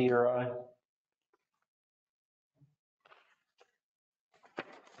Rupke or I?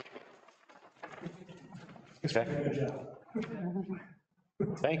 Okay.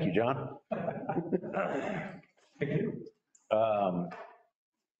 Thank you, John. Thank you.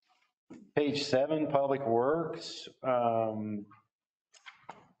 Page 7, Public Works. Line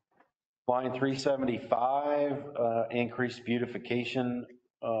 375, increased beautification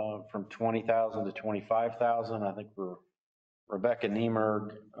from 20,000 to 25,000. I think Rebecca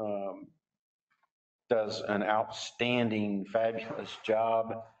Niemerg does an outstanding, fabulous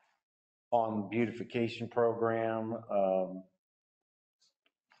job on beautification program.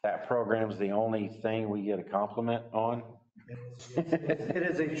 That program is the only thing we get a compliment on. It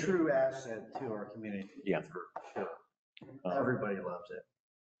is a true asset to our community. Yeah. For sure. Everybody loves it.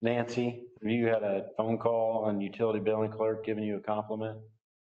 Nancy, have you had a phone call on utility billing clerk giving you a compliment?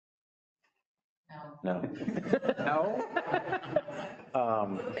 No. No. No?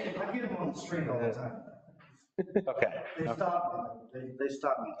 I get them on the street all the time. Okay. They stop me. They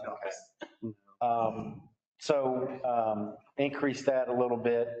stop me and tell me. So increase that a little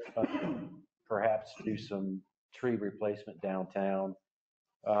bit, perhaps do some tree replacement downtown.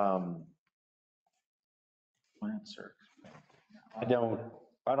 I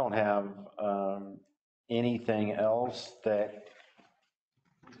don't have anything else that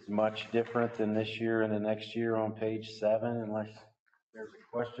is much different than this year and the next year on page 7, unless there's a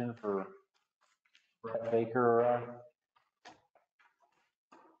question for Brett Baker or I.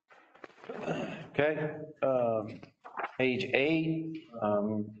 Okay, page 8,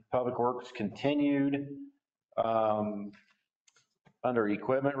 Public Works continued. Under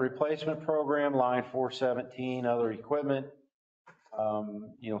Equipment Replacement Program, line 417, other equipment,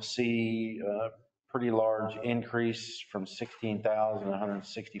 you'll see a pretty large increase from 16,000 to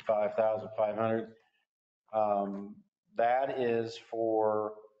 165,500. That is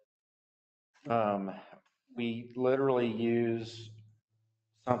for, we literally use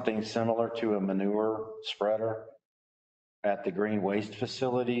something similar to a manure spreader at the green waste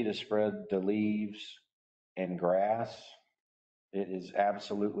facility to spread the leaves and grass. It is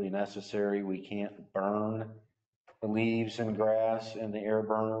absolutely necessary. We can't burn the leaves and grass in the air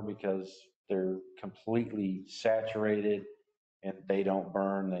burner because they're completely saturated and they don't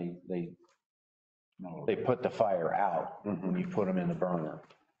burn. They put the fire out when you put them in the burner.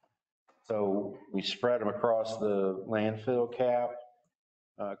 So we spread them across the landfill cap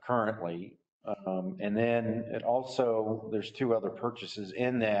currently. And then it also, there's 2 other purchases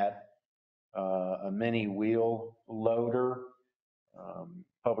in that, a mini wheel loader.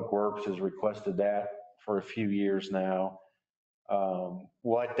 Public Works has requested that for a few years now.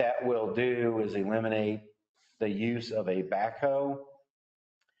 What that will do is eliminate the use of a backhoe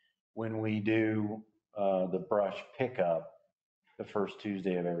when we do the brush pickup the first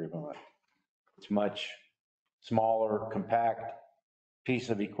Tuesday of every month. It's much smaller, compact piece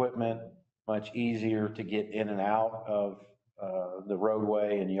of equipment, much easier to get in and out of the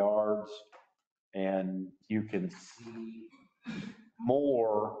roadway and yards, and you can see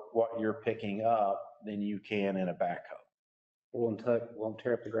more what you're picking up than you can in a backhoe. Won't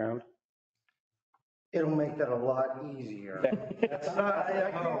tear up the ground? It'll make that a lot easier. That's not,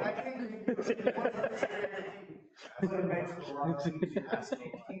 I can't. But it makes it a lot easier. You can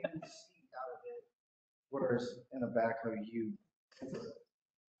see out of it, whereas in a backhoe,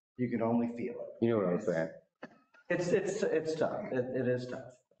 you can only feel it. You know what I'm saying? It's tough. It is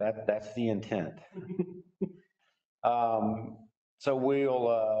tough. That's the intent. So we'll,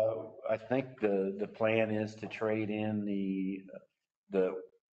 I think the plan is to trade in the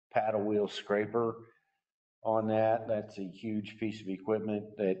paddle wheel scraper on that. That's a huge piece of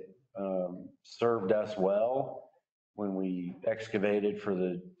equipment that served us well when we excavated for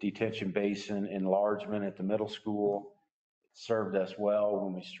the detention basin enlargement at the middle school. It served us well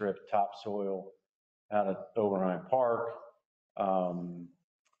when we stripped topsoil out of Overheim Park.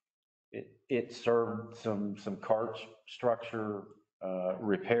 It served some cart structure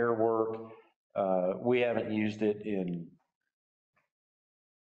repair work. We haven't used it in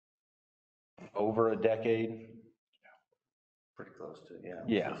over a decade. Pretty close to it, yeah.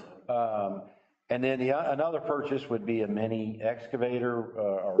 Yeah. And then another purchase would be a mini excavator.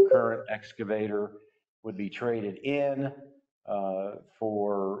 Our current excavator would be traded in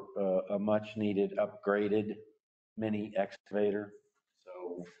for a much needed upgraded mini excavator.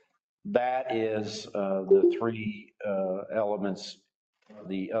 So that is the 3 elements of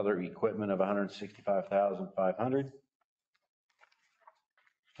the other equipment of 165,500.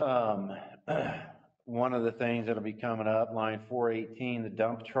 One of the things that'll be coming up, line 418, the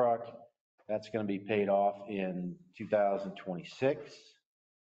dump truck, that's going to be paid off in 2026.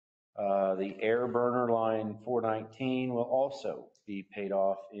 The air burner, line 419, will also be paid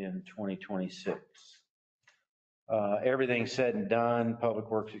off in 2026. Everything said and done, Public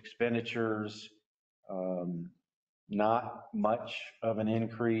Works expenditures, not much of an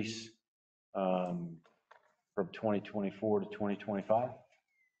increase from 2024 to 2025.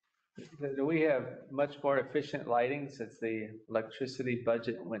 Do we have much more efficient lighting since the electricity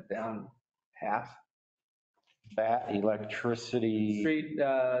budget went down half? That electricity. Street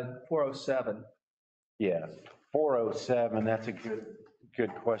 407. Yeah, 407, that's a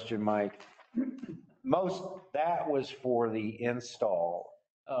good question, Mike. Most, that was for the install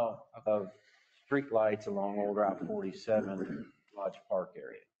of street lights along Old Route 47 Lodge Park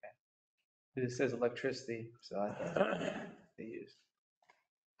area. It says electricity, so I thought they used.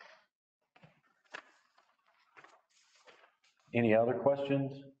 Any other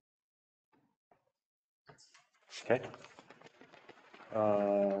questions? Okay.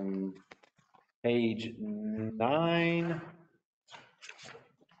 Page 9.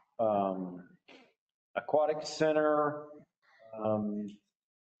 Aquatic Center,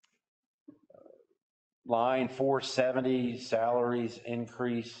 line 470, salaries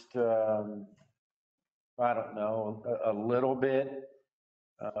increased, I don't know, a little bit.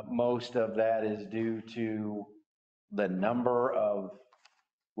 Most of that is due to the number of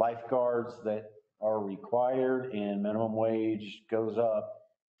lifeguards that are required, and minimum wage goes up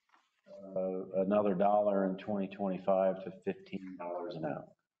another dollar in 2025 to $15 an hour.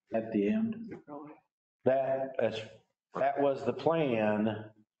 At the end. That was the plan,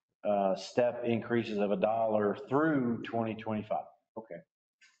 step increases of $1 through 2025. Okay.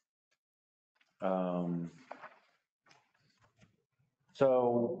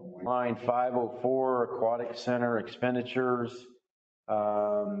 So line 504, aquatic center expenditures,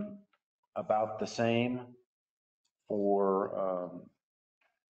 about the same for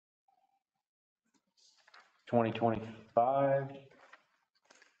 2025.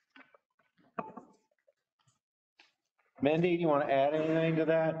 Mindy, do you want to add anything to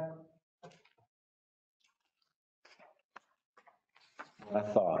that? I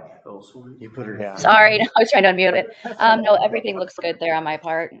thought. You put her. Yeah. Sorry, I was trying to unmute it. No, everything looks good there on my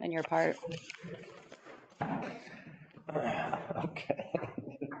part and your part. Okay.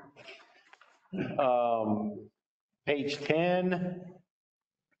 Page 10,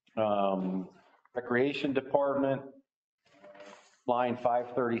 Recreation Department, line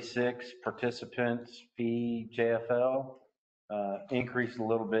 536, participants fee JFL, increased a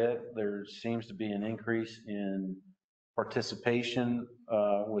little bit. There seems to be an increase in participation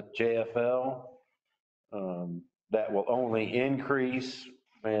with JFL. That will only increase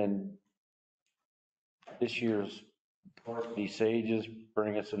when this year's varsity Sages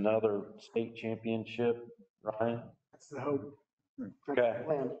bring us another state championship, Ryan? That's the hope. Okay.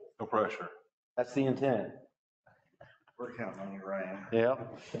 No pressure. That's the intent. We're counting on you, Ryan. Yeah.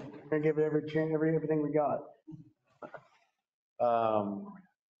 We're gonna give it everything we got.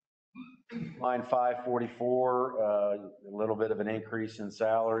 Line 544, a little bit of an increase in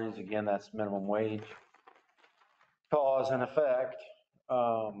salaries. Again, that's minimum wage. Cause and effect.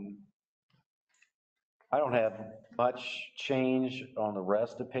 I don't have much change on the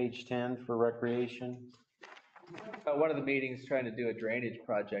rest of page 10 for recreation. One of the meetings trying to do a drainage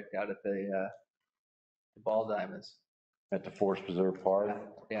project out at the ball diamonds. At the Forest Preserve Park.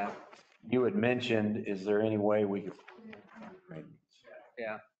 Yeah. You had mentioned, is there any way we could?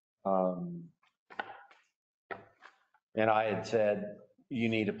 Yeah. And I had said, you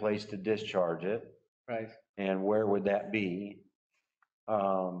need a place to discharge it. Right. And where would that be?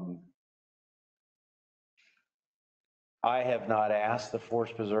 I have not asked the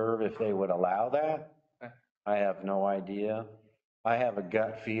Forest Preserve if they would allow that. Okay. I have no idea. I have a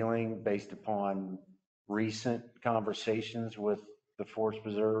gut feeling based upon recent conversations with the Forest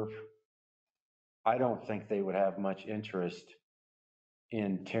Preserve. I don't think they would have much interest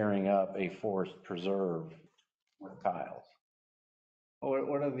in tearing up a forest preserve with tiles. Or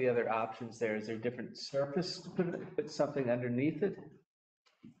what are the other options there? Is there different surface to put something underneath it?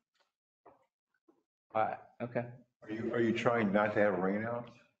 Okay. Are you trying not to have rain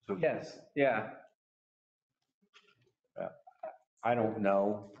out? So Yes, yeah. I don't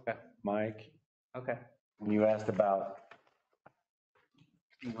know, Okay. Mike. Okay. When you asked about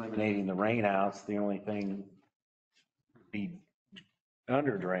eliminating the rainouts, the only thing would be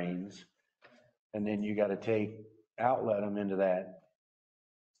under drains. And then you got to outlet them into that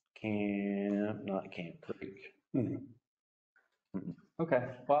Camp Creek. Okay.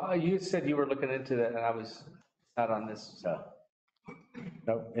 Well, you said you were looking into that and I was not on this. So,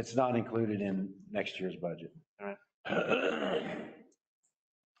 no, it's not included in next year's budget. All right.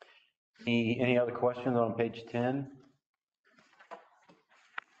 Any other questions on page 10?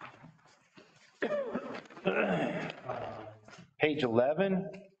 Page 11,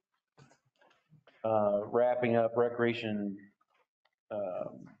 wrapping up recreation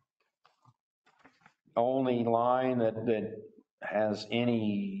only line that has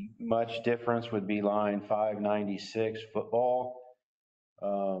any much difference would be line 596 football.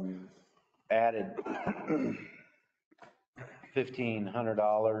 Added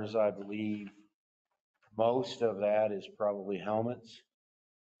 $1,500, I believe. Most of that is probably helmets.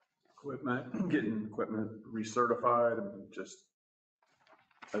 Equipment, getting equipment recertified, and just,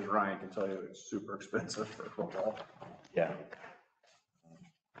 as Ryan can tell you, it's super expensive for football. Yeah.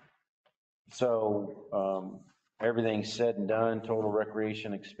 So everything's said and done, total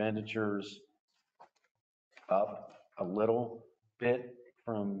recreation expenditures up a little bit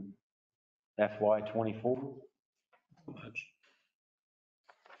from FY24.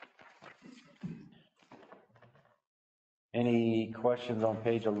 Any questions on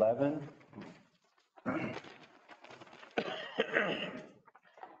page 11?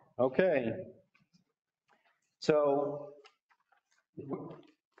 Okay. So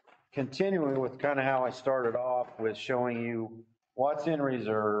continuing with kind of how I started off with showing you what's in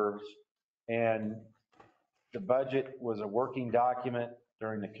reserves, and the budget was a working document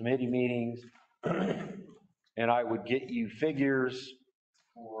during the committee meetings. And I would get you figures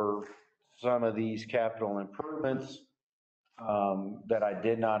for some of these capital improvements that I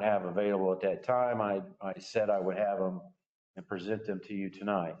did not have available at that time. I said I would have them and present them to you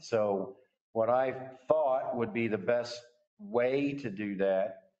tonight. So what I thought would be the best way to do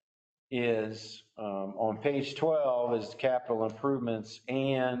that is on page 12 is capital improvements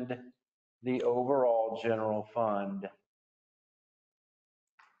and the overall general fund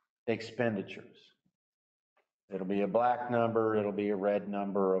expenditures. It'll be a black number, it'll be a red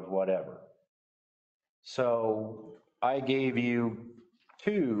number of whatever. So I gave you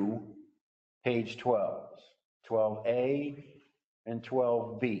two page 12s, 12A and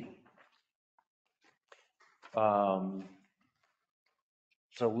 12B.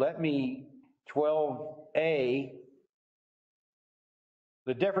 So let me, 12A,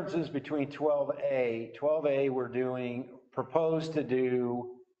 the differences between 12A we're proposed to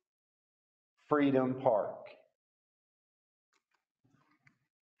do Freedom Park.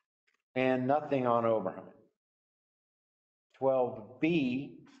 And nothing on Oberheim.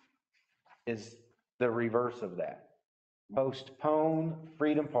 12B is the reverse of that. Postpone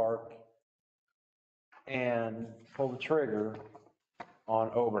Freedom Park and pull the trigger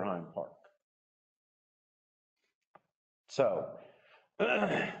on Oberheim Park. So,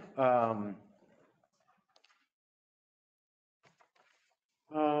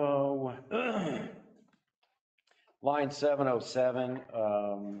 line 707,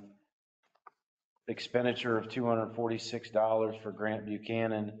 expenditure of $246 for Grant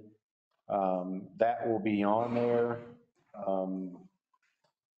Buchanan. That will be on there,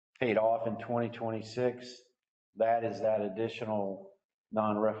 paid off in 2026. That is that additional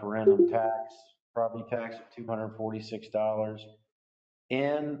non-referendum tax, property tax of $246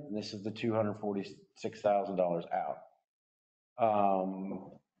 in. This is the $246,000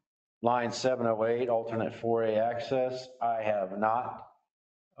 out. Line 708, alternate 4A access. I have not,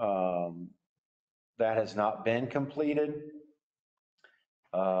 that has not been completed.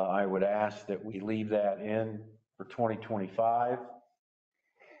 I would ask that we leave that in for 2025.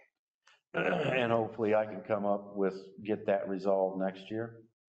 And hopefully I can come up with, get that resolved next year.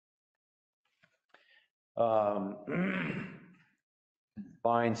 Line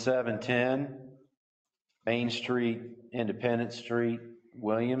 710, Main Street, Independence Street,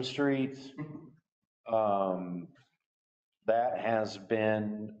 William Street. That has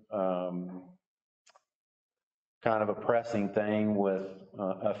been kind of a pressing thing with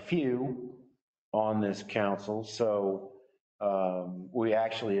a few on this council. So we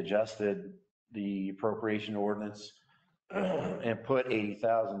actually adjusted the appropriation ordinance and put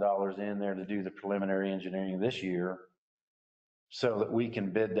 $80,000 in there to do the preliminary engineering this year so that we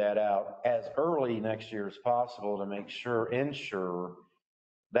can bid that out as early next year as possible to make sure, ensure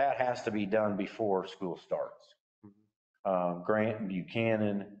that has to be done before school starts. Grant and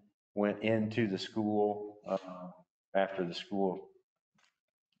Buchanan went into the school after the school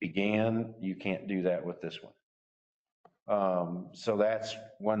began. You can't do that with this one. So that's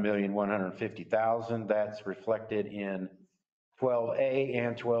 $1,150,000. That's reflected in 12A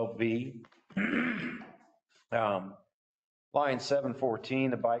and 12B. Line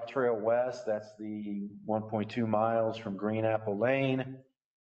 714, the Bike Trail West, that's the 1.2 miles from Green Apple Lane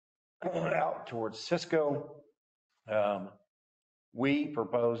out towards Cisco. We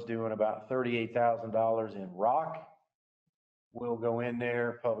propose doing about $38,000 in rock. We'll go in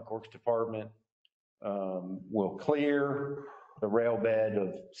there, Public Works Department will clear the rail bed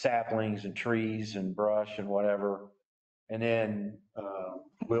of saplings and trees and brush and whatever. And then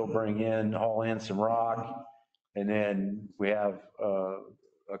we'll haul in some rock. And then we have a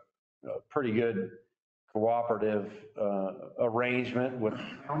pretty good cooperative arrangement with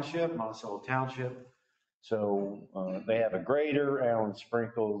Township, Monticello Township. So they have a grader, Alan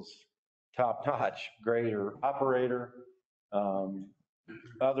Sprinkles, top-notch grader operator.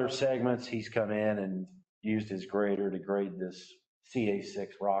 Other segments, he's come in and used his grader to grade this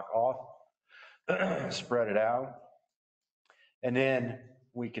CA6 rock off, spread it out. And then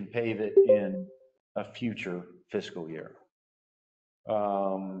we can pave it in a future fiscal year.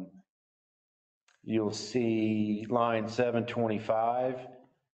 You'll see line 725,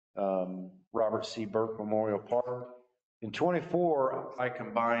 Robert C. Burke Memorial Park. In 24, I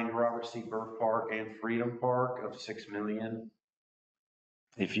combined Robert C. Burke Park and Freedom Park of $6 million,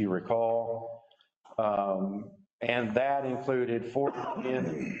 if you recall. And that included $4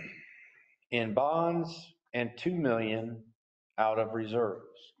 million in bonds and $2 million out of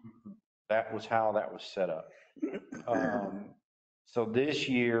reserves. That was how that was set up. So this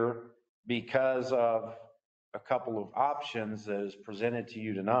year, because of a couple of options that is presented to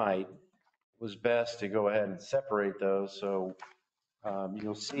you tonight, it was best to go ahead and separate those. So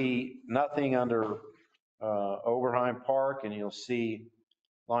you'll see nothing under Oberheim Park, and you'll see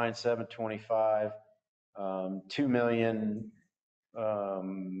line 725,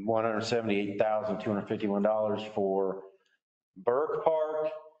 $2,178,251 for Burke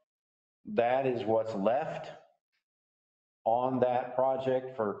Park. That is what's left on that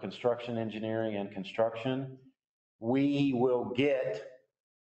project for construction engineering and construction. We will get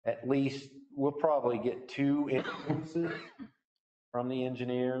at least, we'll probably get 2 invoices from the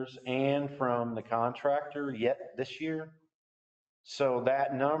engineers and from the contractor yet this year. So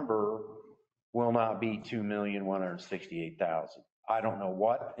that number will not be 2,168,000. I don't know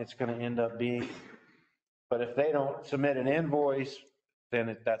what it's going to end up being, but if they don't submit an invoice,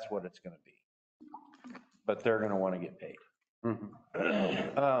 then that's what it's going to be. But they're going to want to get paid.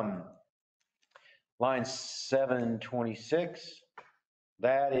 Line 726,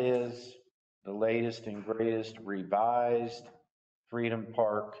 that is the latest and greatest revised Freedom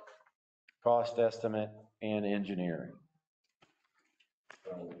Park cost estimate and engineering.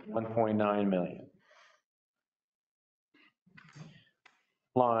 1.9 million.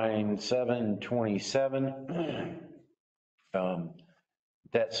 Line 727,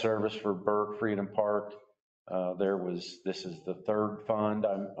 debt service for Burke Freedom Park. This is the third fund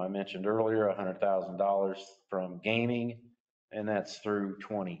I mentioned earlier, $100,000 from gaming, and that's through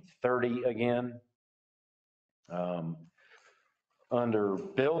 2030 again. Under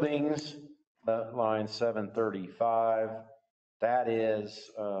buildings, line 735, that is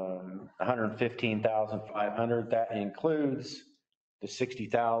 $115,500. That includes the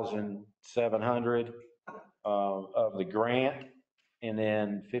 $60,700 of the grant, and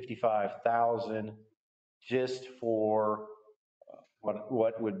then $55,000 just for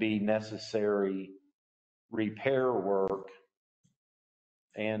what would be necessary repair work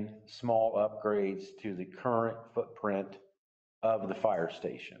and small upgrades to the current footprint of the fire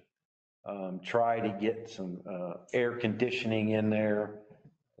station. Try to get some air conditioning in there.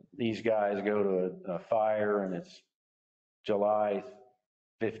 These guys go to a fire and it's July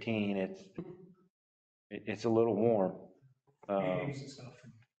 15. It's a little warm.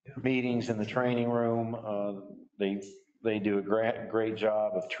 Meetings in the training room. They do a great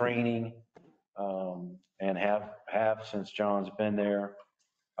job of training and have since John's been there.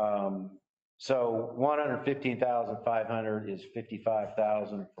 So $115,500 is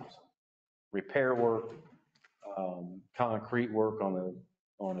 $55,000 repair work, concrete work on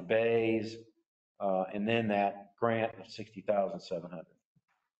the bays, and then that grant of $60,700.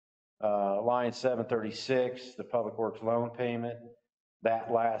 Line 736, the Public Works loan payment.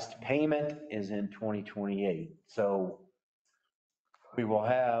 That last payment is in 2028. So we will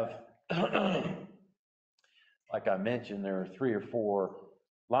have, like I mentioned, there are 3 or 4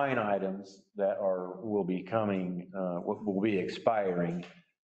 line items that will be expiring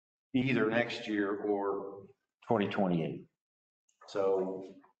either next year or 2028.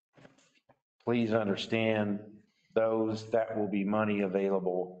 So please understand those, that will be money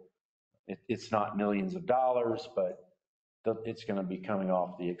available. It's not millions of dollars, but it's going to be coming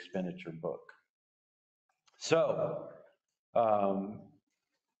off the expenditure book. So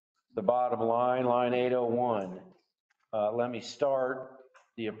the bottom line, line 801, let me start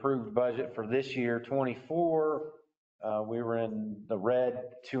the approved budget for this year, 24. We were in the red,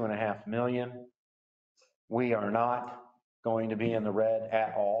 $2.5 million. We are not going to be in the red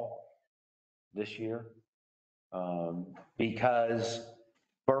at all this year because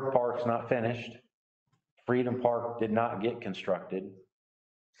Burke Park's not finished. Freedom Park did not get constructed.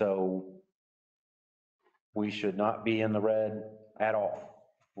 So we should not be in the red at all.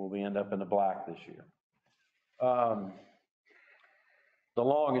 We'll end up in the black this year. The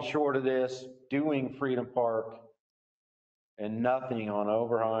long and short of this, doing Freedom Park and nothing on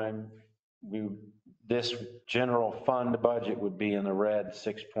Oberheim, this general fund budget would be in the red,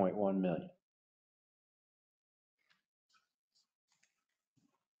 6.1 million.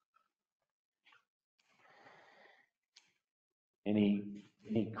 Any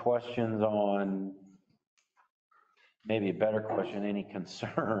questions on, maybe a better question, any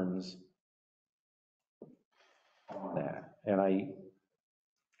concerns on that? And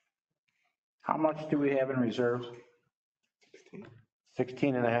how much do we have in reserves?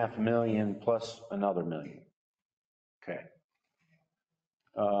 16.5 million plus another million. Okay.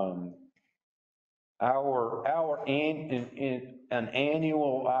 An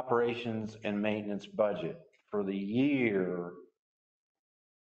annual operations and maintenance budget for the year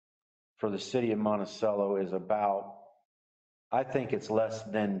for the city of Monticello is about, I think it's less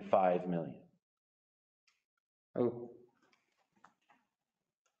than 5 million. Oh,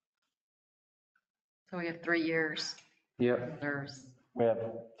 So we have 3 years. yep. There's, We have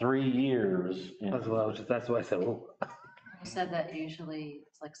 3 years. That's why I said, oh. you said that usually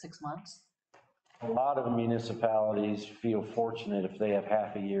it's like 6 months. A lot of municipalities feel fortunate if they have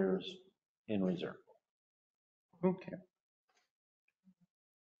half a year's in reserve. Okay.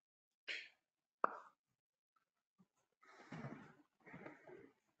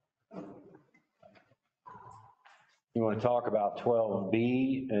 You want to talk about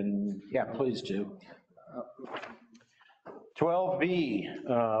 12B? And Yeah, please do. 12B,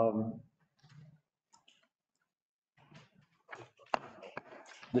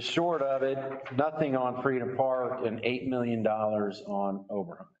 the short of it, nothing on Freedom Park and $8 million on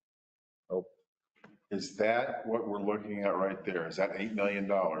Oberheim. Is that what we're looking at right there? Is that $8 million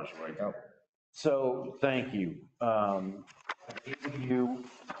right there? So, thank you. I gave you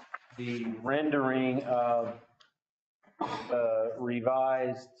the rendering of the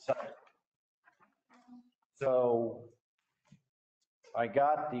revised site. So, I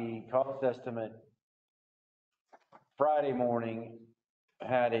got the cost estimate Friday morning,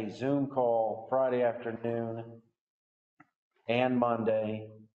 had a Zoom call Friday afternoon and Monday,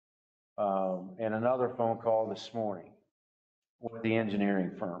 and another phone call this morning with the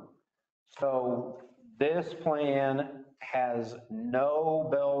engineering firm. So this plan has no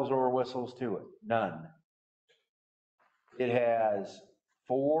bells or whistles to it, none. It has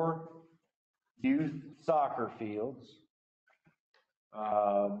 4 youth soccer fields.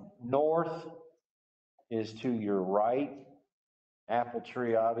 North is to your right. Apple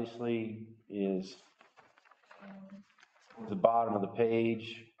Tree obviously is the bottom of the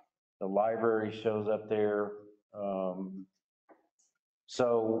page. The library shows up there.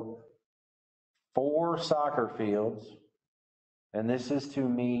 So 4 soccer fields, and this is to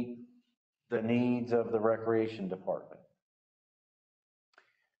meet the needs of the recreation department.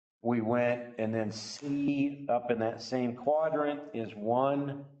 We went, and then C up in that same quadrant is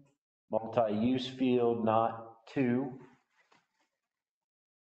 1 multi-use field, not 2.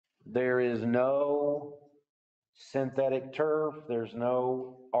 There is no synthetic turf, there's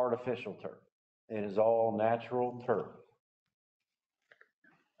no artificial turf. It is all natural turf.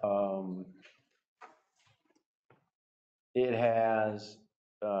 It has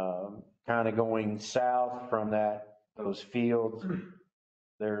kind of going south from those fields.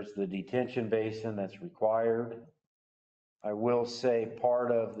 There's the detention basin that's required. I will say part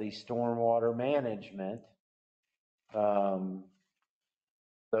of the stormwater management,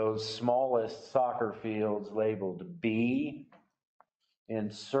 those smallest soccer fields labeled B, in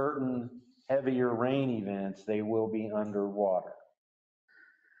certain heavier rain events, they will be underwater.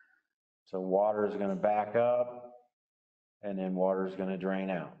 So water is going to back up, and then water is going to drain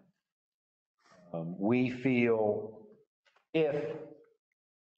out. We feel if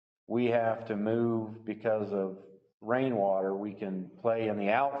we have to move because of rainwater, we can play in the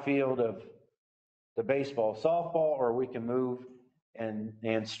outfield of the baseball, softball, or we can move and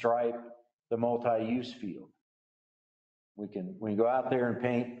stripe the multi-use field. We can go out there and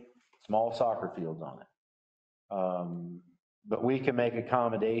paint small soccer fields on it. But we can make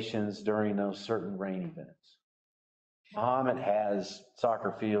accommodations during those certain rain events. Muhammad has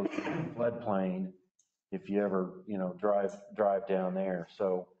soccer fields in floodplain if you ever, drive down there.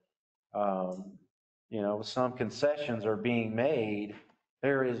 So, some concessions are being made.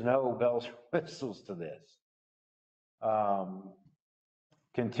 There is no bells or whistles to this.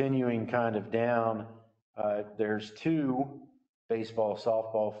 Continuing kind of down, there's 2 baseball,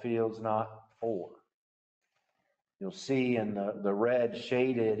 softball fields, not 4. You'll see in the red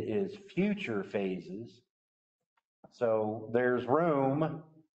shaded is future phases. So there's room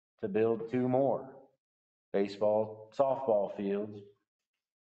to build 2 more baseball, softball fields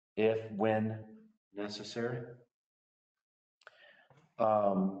when necessary.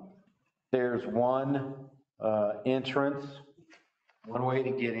 There's 1 entrance, one way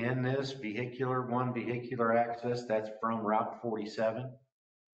to get in this one vehicular access, that's from Route 47.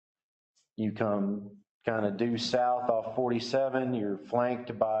 You come kind of due south off 47, you're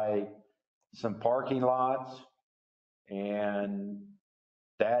flanked by some parking lots, and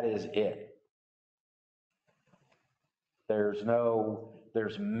that is it.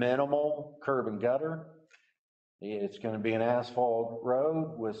 There's minimal curb and gutter. It's going to be an asphalt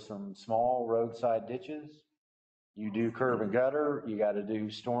road with some small roadside ditches. You do curb and gutter, you got to do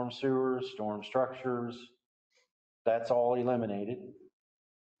storm sewers, storm structures. That's all eliminated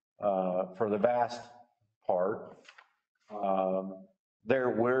for the vast part.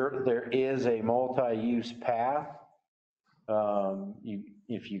 There is a multi-use path,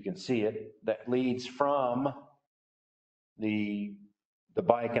 if you can see it, that leads from the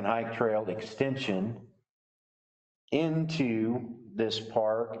bike and hike trail extension into this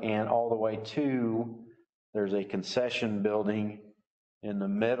park and all the way to, there's a concession building in the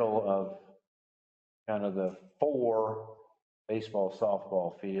middle of kind of the 4 baseball,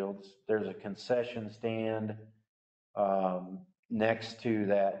 softball fields. There's a concession stand next to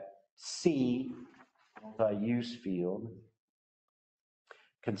that C multi-use field.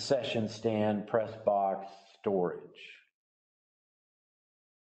 Concession stand, press box, storage.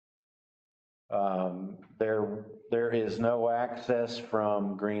 There is no access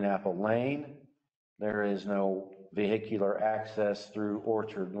from Green Apple Lane. There is no vehicular access through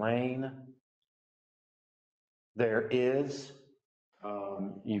Orchard Lane. There is,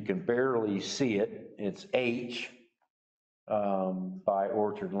 you can barely see it, it's H by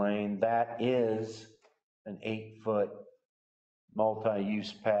Orchard Lane. That is an 8-foot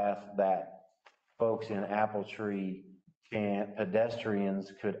multi-use path that folks in Apple Tree and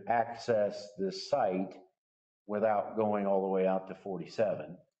pedestrians could access this site without going all the way out to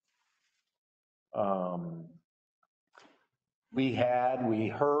 47. We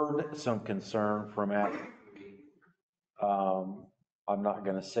heard some concern from Apple Tree. I'm not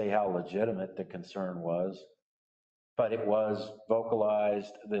going to say how legitimate the concern was, but it was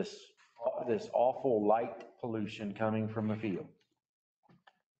vocalized, this awful light pollution coming from the field.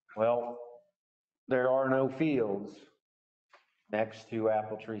 Well, there are no fields next to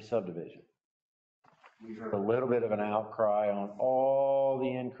Apple Tree subdivision. We heard a little bit of an outcry on all the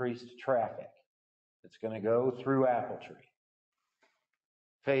increased traffic that's going to go through Apple Tree.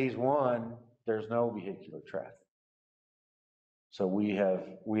 Phase 1, there's no vehicular traffic. So we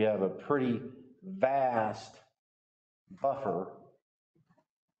have a pretty vast buffer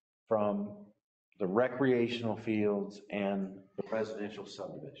from the recreational fields and the residential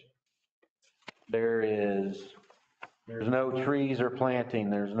subdivision. There's no trees or planting,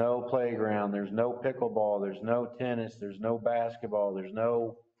 there's no playground, there's no pickleball, there's no tennis, there's no basketball, there's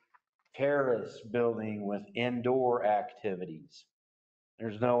no terrace building with indoor activities.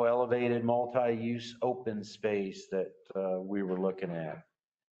 There's no elevated multi-use open space that we were looking at.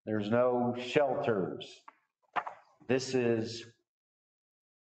 There's no shelters. This is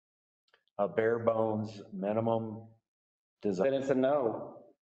a bare bones minimum design. Then it's a no.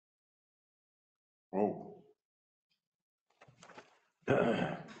 Oh.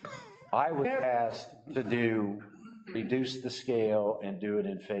 I was asked to reduce the scale and do it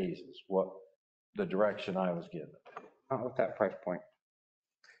in phases, the direction I was given. Not with that price point.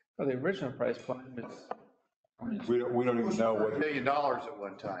 Well, the original price point was, We don't even know what. $1 million at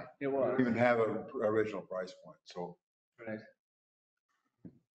one time. it was. We even have an original price point, so. Right.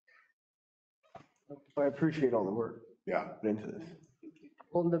 I appreciate all the work Yeah. put into this.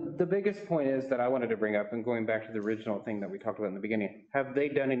 Well, the biggest point is that I wanted to bring up, and going back to the original thing that we talked about in the beginning, have they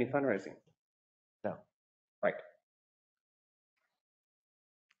done any fundraising? No. Right.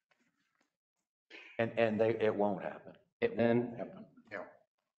 And it won't happen. It won't happen.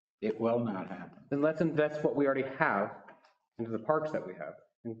 It will not happen. Then let's invest what we already have into the parks that we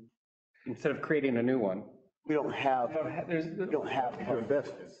have, instead of creating a new one. We don't have, We don't have- there's- we don't have to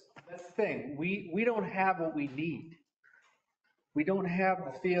invest in. That's the thing, we don't have what we need. We don't have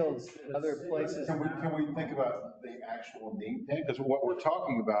the fields that other places. Can we think about the actual need thing? Because what we're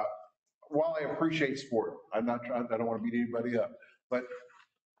talking about, while I appreciate sport, I don't want to beat anybody up, but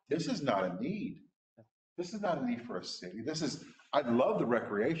this is not a need. This is not a need for a city. I love the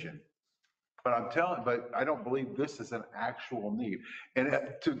recreation, but I don't believe this is an actual need. And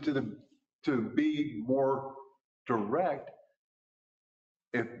to be more direct,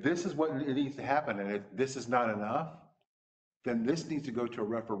 if this is what needs to happen and if this is not enough, then this needs to go to a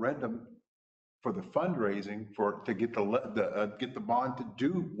referendum for the fundraising to get the bond to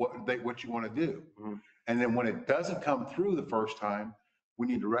do what you want to do. Mm-hmm. And then when it doesn't come through the first time, we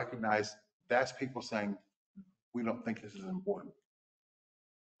need to recognize that's people saying, we don't think this is important.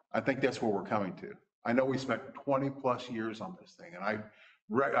 I think that's where we're coming to. I know we spent 20 plus years on this thing, and I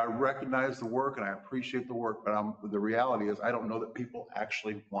recognize the work and I appreciate the work, but the reality is I don't know that people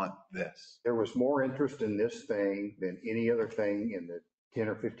actually want this. There was more interest in this thing than any other thing in the 10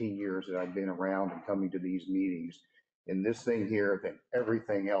 or 15 years that I've been around and coming to these meetings. In this thing here than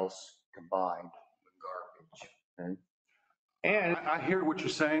everything else combined with garbage. Okay? And I hear what you're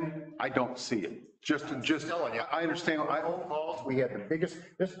saying. I don't see it. Just telling you. I understand. Phone calls, we had the biggest,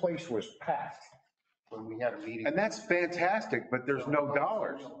 this place was packed when we had a meeting. And that's fantastic, but there's no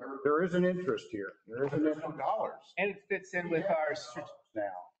dollars. There is an interest here. There is an There's interest no dollars. And it fits in with our, now.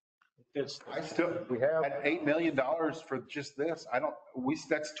 I still, we have at $8 million for just this.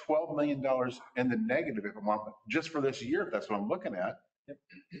 That's $12 million in the negative if I'm on, just for this year, if that's what I'm looking at.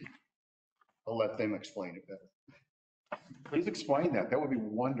 I'll let them explain it better. Please explain that. That would be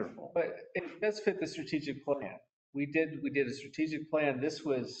wonderful. But it does fit the strategic plan. We did a strategic plan. This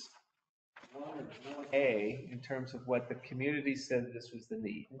was 1A in terms of what the community said this was the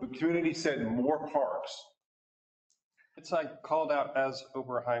need. The community said more parks. It's like called out as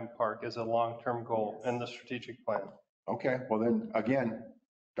Oberheim Park as a long-term goal in the strategic plan. Okay, well then, again,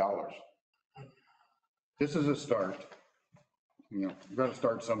 dollars. This is a start. You know, you've got to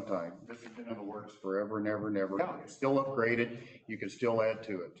start sometime. This has been in the works forever and ever and ever. Yeah. It's still upgraded. You can still add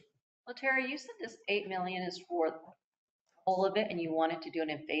to it. Well, Terry, you said this 8 million is for all of it and you wanted to do it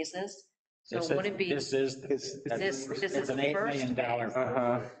in phases. So would it be? This is It's an $8 million.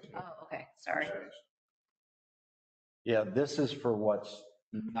 Oh, okay, sorry. Yeah, this is for what's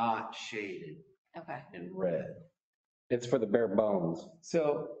not shaded Okay. in red. It's for the bare bones.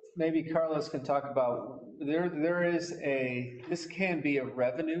 So maybe Carlos can talk about, this can be a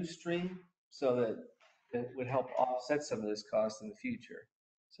revenue stream so that it would help offset some of this cost in the future.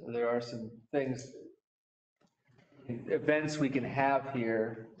 So there are some things, events we can have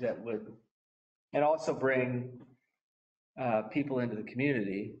here that would, and also bring people into the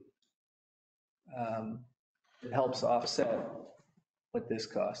community. It helps offset what this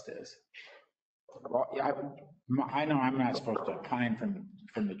cost is. Well, yeah, I know I'm not supposed to opine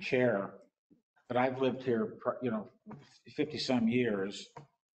from the chair, but I've lived here, 50 some years.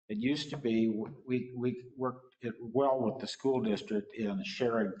 It used to be, we worked well with the school district in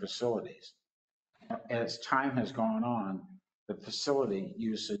sharing facilities. As time has gone on, the facility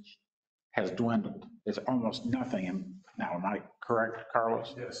usage has dwindled. It's almost nothing now. Am I correct,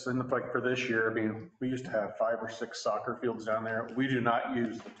 Carlos? Yes, and like for this year, I mean, we used to have 5 or 6 soccer fields down there. We do not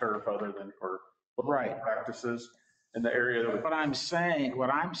use the turf other than for practices in the area. What I'm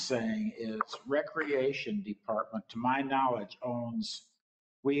saying is recreation department, to my knowledge,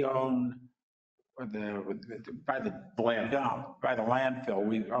 we own by the landfill,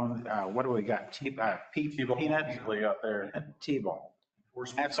 we own, what do we got? Peanuts? Out there. And T-ball.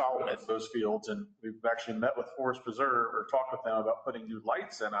 That's all. Those fields, and we've actually met with Forest Preserve or talked with them about putting new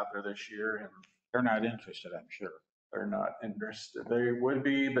lights in out there this year, and they're not interested, I'm sure. They're not interested. They would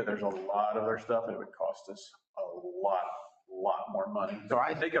be, but there's a lot of their stuff and it would cost us a lot more money. So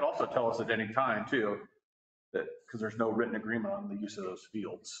they could also tell us at any time too, that, because there's no written agreement on the use of those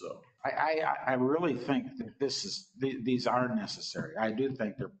fields, so. I really think that these are necessary. I do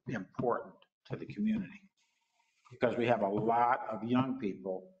think they're important to the community because we have a lot of young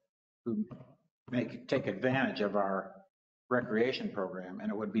people who take advantage of our recreation program,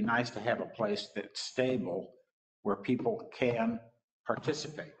 and it would be nice to have a place that's stable where people can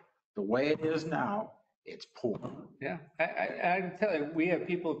participate. The way it is now, it's poor. Yeah, I can tell you, we have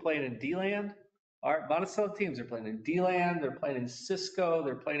people playing in D-Land. Our Monticello teams are playing in D-Land, they're playing in Cisco,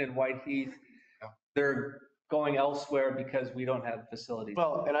 they're playing in White Heath. They're going elsewhere because we don't have facilities.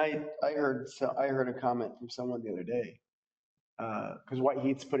 Well, and I heard a comment from someone the other day, because White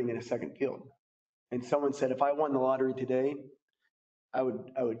Heath's putting in a second field. And someone said, if I won the lottery today, I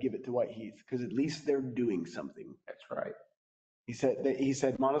would give it to White Heath because at least they're doing something. That's right. He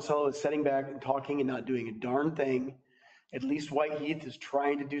said Monticello is sitting back and talking and not doing a darn thing. At least White Heath is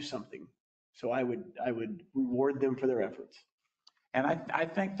trying to do something. So I would reward them for their efforts. And I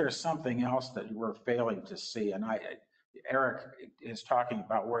think there's something else that we're failing to see. And Eric is talking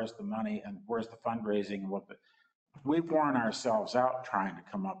about where's the money and where's the fundraising. We've worn ourselves out trying to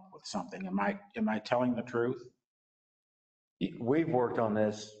come up with something. Am I telling the truth? We've worked on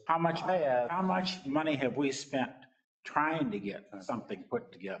this. How much money have we spent trying to get something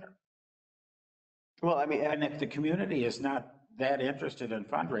put together? Well, I mean, and if the community is not that interested in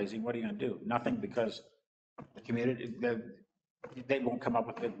fundraising, what are you going to do? Nothing, because the community, they won't come up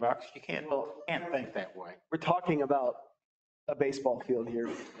with big bucks. You can't think that way. We're talking about a baseball field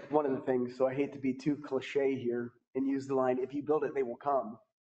here. One of the things, so I hate to be too cliche here and use the line, if you build it, they will come.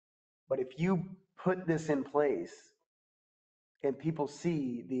 But if you put this in place and people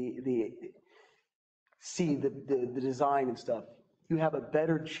see the design and stuff, you have a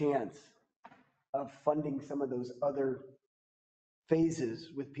better chance of funding some of those other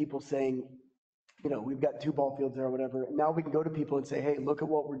phases with people saying, we've got 2 ball fields there or whatever. Now we can go to people and say, hey, look at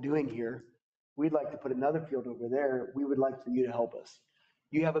what we're doing here. We'd like to put another field over there. We would like for you to help us.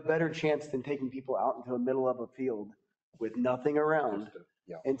 You have a better chance than taking people out into the middle of a field with nothing around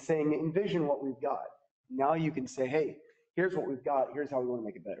and saying, envision what we've got. Now you can say, hey, here's what we've got. Here's how we want to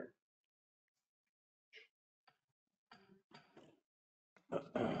make it better.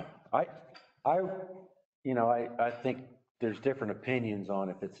 I, I think there's different opinions on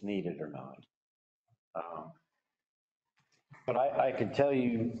if it's needed or not. But I can tell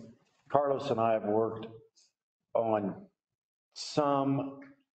you, Carlos and I have worked on some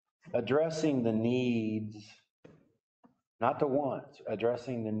addressing the needs, not the wants,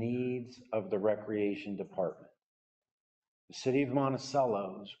 addressing the needs of the recreation department. The city of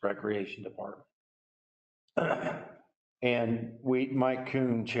Monticello's recreation department. And Mike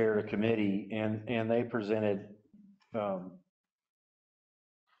Kuhn chaired a committee and they presented, I'd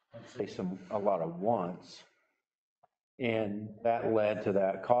say a lot of wants. And that led to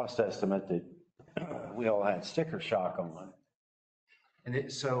that cost estimate that we all had sticker shock on. And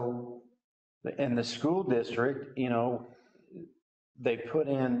and the school district, they put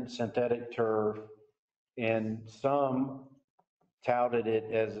in synthetic turf and some touted it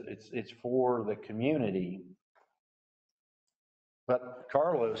as it's for the community. But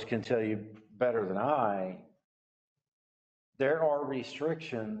Carlos can tell you better than I, there are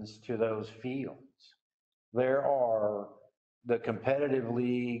restrictions to those fields. There are the competitive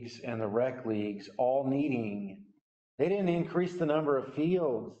leagues and the rec leagues all needing, they didn't increase the number of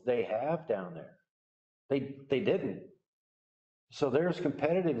fields they have down there. They didn't. So there's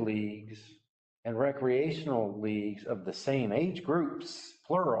competitive leagues and recreational leagues of the same age groups,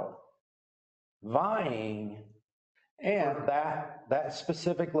 plural, vying and that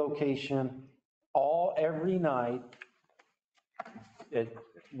specific location every night,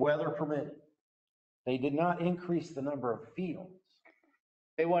 weather permitting. They did not increase the number of fields.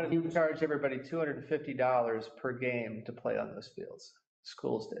 They wanted to charge everybody $250 per game to play on those fields.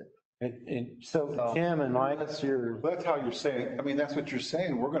 Schools did. And so Tim and Mike, that's how you're saying, that's what you're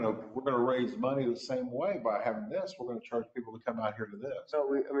saying. We're going to raise money the same way by having this. We're going to charge people to come out here to this.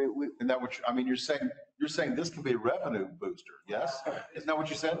 So Isn't that what you're saying this can be a revenue booster. Yes. Isn't that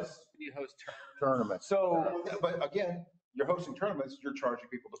what you said? You host Tournaments. So, but again, you're hosting tournaments, you're charging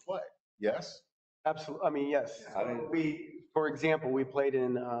people to play. Yes. Absolutely. Yes. For example, we played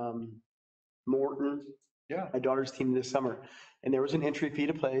in Morton. Yeah. My daughter's team this summer, and there was an entry fee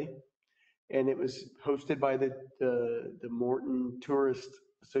to play, and it was hosted by the Morton Tourist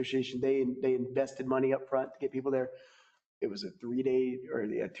Association. They invested money up front to get people there. It was a 3-day or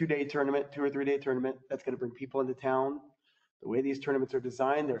a 2-day tournament, 2 or 3-day tournament that's going to bring people into town. The way these tournaments are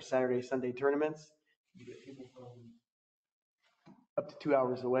designed, they're Saturday, Sunday tournaments. You get people from up to 2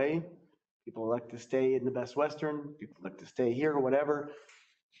 hours away. People like to stay in the Best Western. People like to stay here or whatever.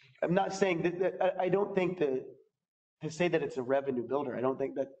 I'm not saying that I don't think that to say that it's a revenue builder. I don't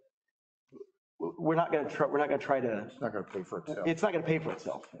think that we're not going to try to. It's not going to pay for itself. It's not going to pay for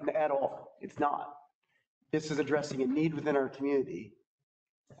itself at all. It's not. This is addressing a need within our community.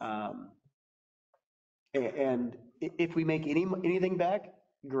 And if we make anything back,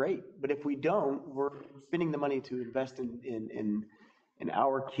 great. But if we don't, we're spending the money to invest in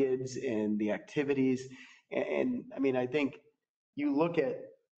our kids and the activities. And I think you look at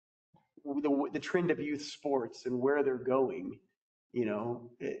the trend of youth sports and where they're going,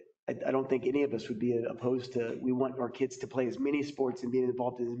 I don't think any of us would be opposed to, we want our kids to play as many sports and be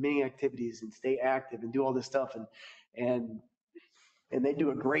involved in as many activities and stay active and do all this stuff. And they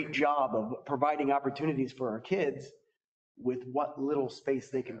do a great job of providing opportunities for our kids with what little space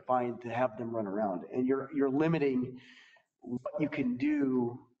they can find to have them run around. And you're limiting what you can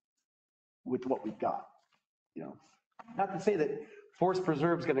do with what we've got, Not to say that Forest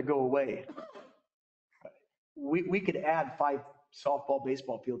Preserve is going to go away. We could add 5 softball,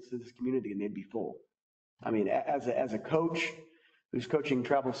 baseball fields to this community and they'd be full. As a coach who's coaching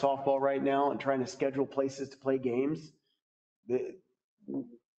travel softball right now and trying to schedule places to play games,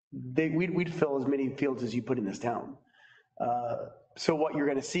 we'd fill as many fields as you put in this town. So what you're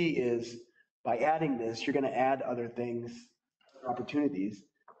going to see is by adding this, you're going to add other things, opportunities.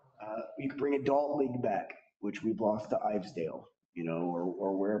 You can bring adult league back, which we've lost to Ivesdale,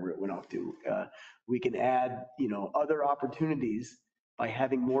 or wherever it went off to. We can add, other opportunities by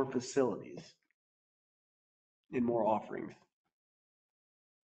having more facilities and more offerings.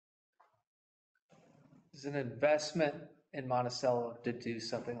 It's an investment in Monticello to do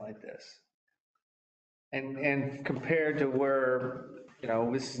something like this. And compared to where,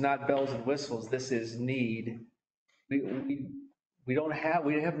 this is not bells and whistles, this is need. We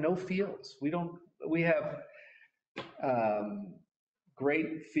have no fields. We have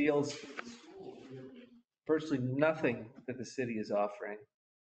great fields, virtually nothing that the city is offering.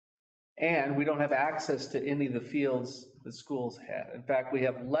 And we don't have access to any of the fields the schools have. In fact, we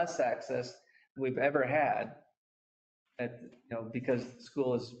have less access than we've ever had because the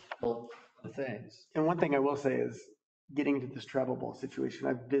school has built the things. And one thing I will say is getting to this travel ball situation,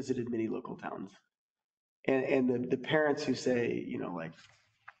 I've visited many local towns. And the parents who say, you know, like,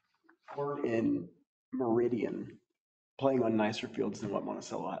 we're in Meridian playing on nicer fields than what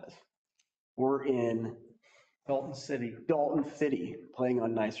Monticello has. We're in Dalton City. Dalton City playing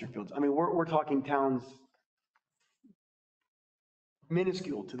on nicer fields. I mean, we're talking towns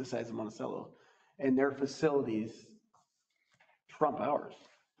minuscule to the size of Monticello, and their facilities trump ours.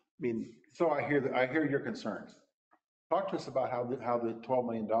 I mean, So I hear your concerns. Talk to us about how the $12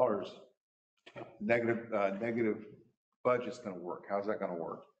 million negative budget's gonna work. How's that gonna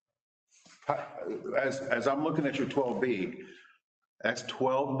work? As I'm looking at your 12B, that's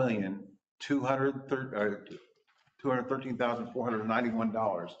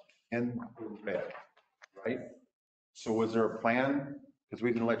 $213,491 in red, right? So was there a plan? Because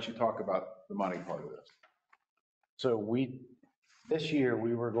we didn't let you talk about the money part of this. So this year,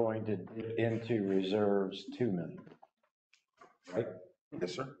 we were going to dip into reserves 2 million, right?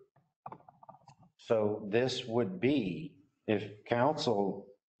 Yes, sir. So this would be, if council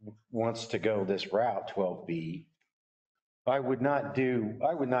wants to go this route, 12B, I would not,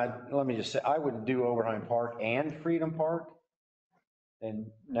 let me just say, I wouldn't do Overheim Park and Freedom Park.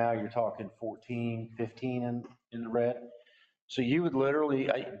 And now you're talking 14, 15 in the red. So you would literally,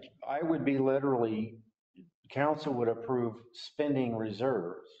 I would be literally, council would approve spending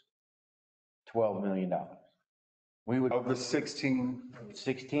reserves $12 million. We would. Of the 16.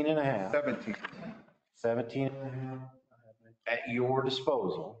 16 and a half. 17. 17 and a half at your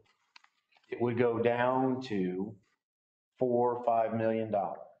disposal. It would go down to $4 or $5 million.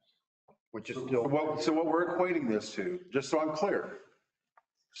 Which is still. So what we're equating this to, just so I'm clear.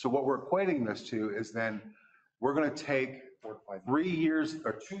 So what we're equating this to is then we're going to take 3 years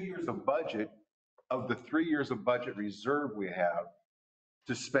or 2 years of budget of the 3 years of budget reserve we have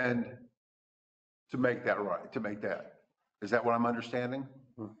to spend to make that right, to make that. Is that what I'm understanding?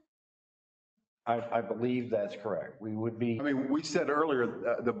 I believe that's correct. We would be. I mean, we said earlier,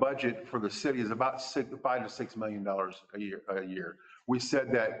 the budget for the city is about $5 to $6 million a year. We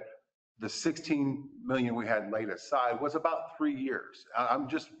said that the 16 million we had laid aside was about 3 years. I'm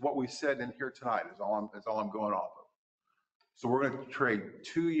just, what we said in here tonight is all I'm going off of. So we're going to trade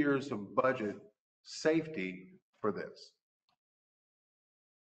 2 years of budget safety for this.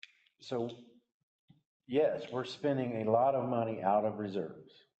 So yes, we're spending a lot of money out of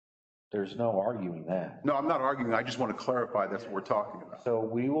reserves. There's no arguing that. No, I'm not arguing. I just want to clarify that's what we're talking about. So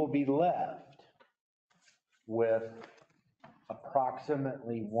we will be left with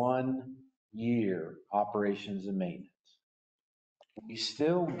approximately 1 year operations and maintenance. We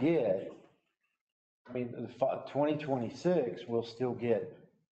still get, I mean, 2026, we'll still get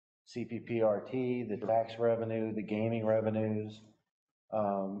CPPRT, the tax revenue, the gaming revenues,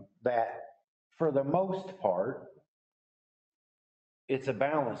 that for the most part, it's a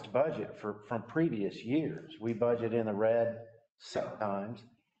balanced budget from previous years. We budget in the red sometimes,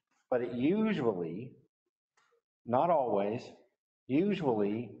 but it usually, not always,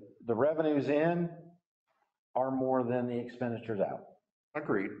 usually the revenues in are more than the expenditures out.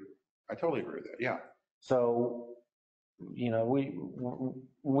 Agreed. I totally agree with that. Yeah. So, you know,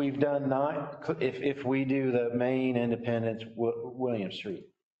 we've done if we do the main Independence William Street,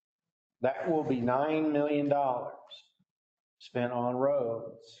 that will be $9 million spent on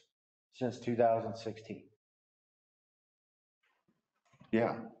roads since 2016.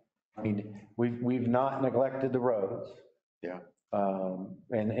 Yeah. I mean, we've not neglected the roads. Yeah.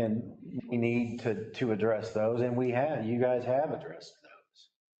 And we need to address those, and you guys have addressed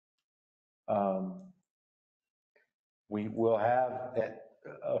those. We will have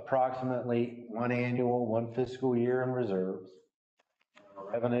approximately one fiscal year in reserves.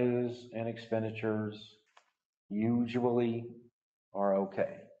 Revenues and expenditures usually are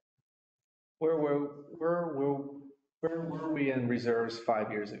okay. Where were we in reserves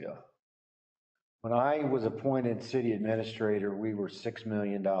 5 years ago? When I was appointed city administrator, we were $6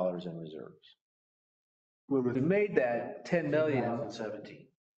 million in reserves. We made that 10 million. 2017.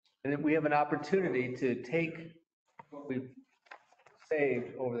 And then we have an opportunity to take what we've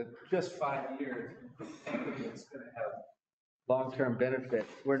saved over just 5 years, something that's going to have long-term benefit.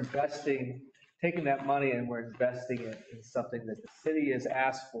 We're investing, taking that money and we're investing it in something that the city has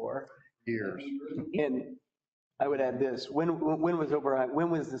asked for. Years. and I would add this, when was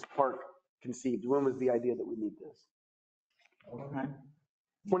this park conceived? When was the idea that we need this? Okay.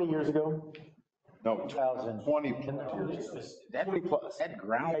 20 years ago? No, 2020. 20 plus. That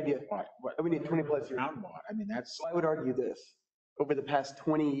ground idea. what We need 20 plus years. groundwater. I mean, that's. So I would argue this, over the past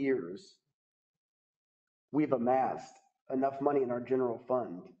 20 years, we've amassed enough money in our general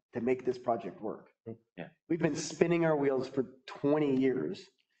fund to make this project work. Yeah. We've been spinning our wheels for 20 years.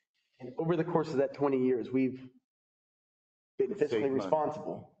 And over the course of that 20 years, we've been fiscally Saved money.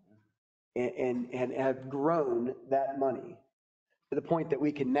 responsible and have grown that money to the point that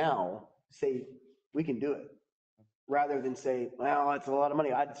we can now say, we can do it. Rather than say, well, it's a lot of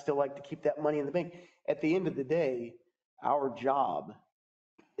money. I'd still like to keep that money in the bank. At the end of the day, our job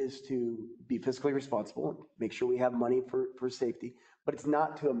is to be fiscally responsible, make sure we have money for safety, but it's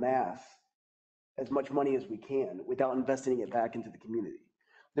not to amass as much money as we can without investing it back into the community.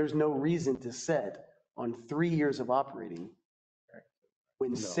 There's no reason to set on 3 years of operating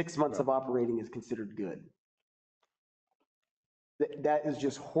when 6 months of operating is considered good. That is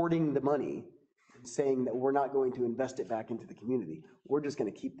just hoarding the money, saying that we're not going to invest it back into the community. We're just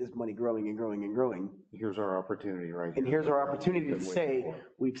going to keep this money growing and growing and growing. Here's our opportunity, right? And here's our opportunity to say,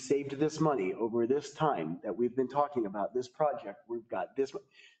 we've saved this money over this time that we've been talking about this project. We've got this.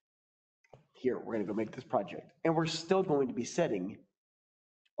 Here, we're going to go make this project. And we're still going to be setting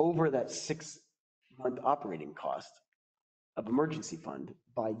over that 6-month operating cost of emergency fund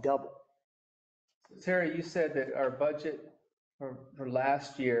by double. Sarah, you said that our budget for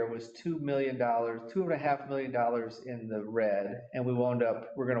last year was $2 million, $2.5 million in the red, and we're going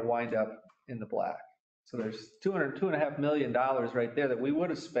to wind up in the black. So there's $2.5 million right there that we would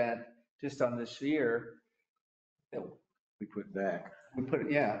have spent just on this year. That We put back. we put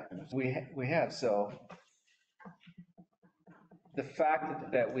it, yeah, we have. So the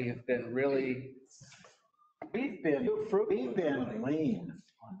fact that we have been really, We've been lean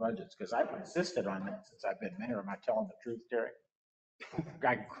on budgets, because I've insisted on that since I've been mayor. Am I telling the truth, Terry?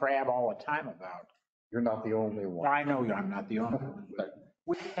 I crab all the time about. You're not the only one. I know I'm not the only one, but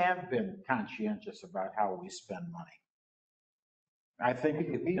we have been conscientious about how we spend money. I think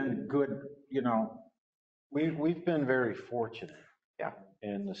we've done good, We've been very fortunate. Yeah.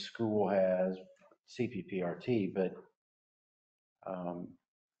 And the school has CPPRT, but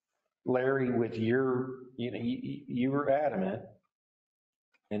Larry, with you were adamant,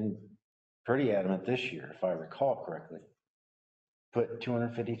 and pretty adamant this year, if I recall correctly, put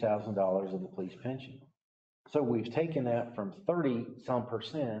 $250,000 of the police pension. So we've taken that from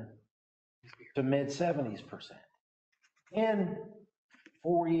 30-some% to mid-70s%. In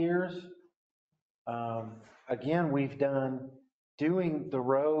 4 years, again, we've doing the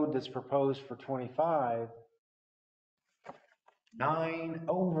road that's proposed for 25,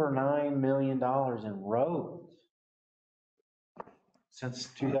 over $9 million in roads since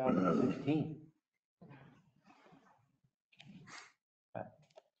 2016.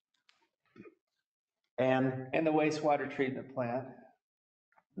 and the wastewater treatment plant,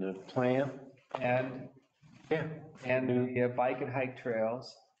 The plant, and yeah, the bike and hike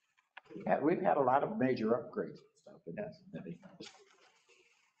trails. Yeah, we've had a lot of major upgrades and stuff. That's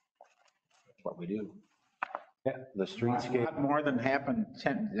what we do. yeah, the A streetscape. lot more than happened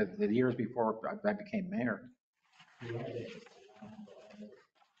the years before I became mayor.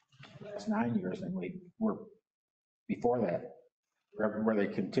 It's 9 years, and we were before that, where they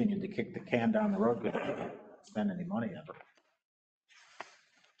continued to kick the can down the road, because they didn't spend any money ever.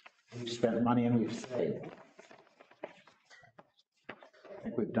 We've spent money and we've saved. I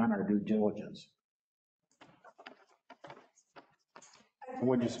think we've done our due diligence. I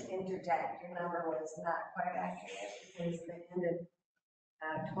would just interject, your number was not quite accurate, because the end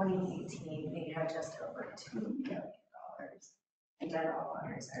of 2018, we had just over $2 million in general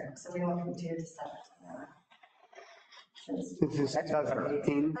fund reserve. So we went from 2 to 7 to 9. Since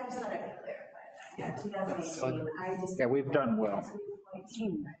 2018. I just thought I could clarify that. Yeah, 2018, I just. Yeah, we've done well.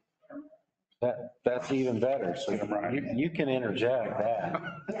 That's even better, so you can interject that.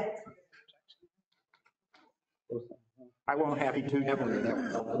 I won't have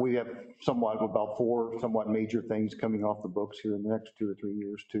to. We have about 4 somewhat major things coming off the books here in the next 2 or 3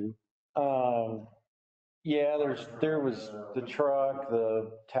 years too. Yeah, there was the truck,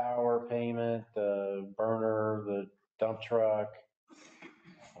 the tower payment, the burner, the dump truck.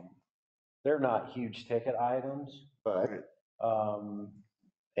 They're not huge ticket items, But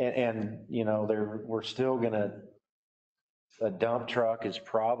we're still a dump truck is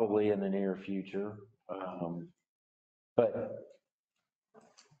probably in the near future. But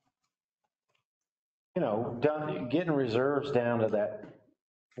getting reserves down to that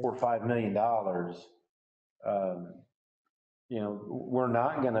 $4 or $5 million, we're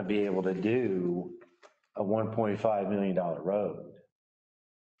not going to be able to do a $1.5 million road.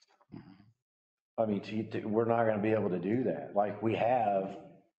 I mean, we're not going to be able to do that like we have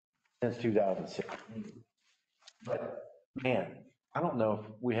since 2016. But man, I don't know if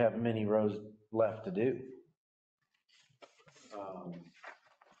we have many roads left to do.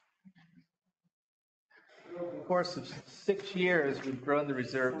 Over the course of 6 years, we've grown the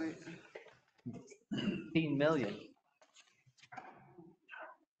reserve 15 million.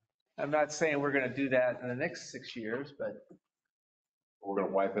 I'm not saying we're going to do that in the next 6 years, but. We're going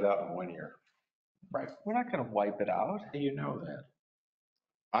to wipe it out in 1 year. Right. We're not going to wipe it out. You know that.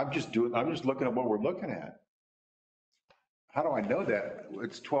 I'm just looking at what we're looking at. How do I know that?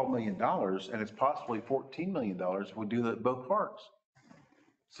 It's $12 million and it's possibly $14 million if we do that at both parks.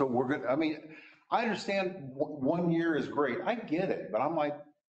 So we're good. I mean, I understand 1 year is great. I get it, but I'm like,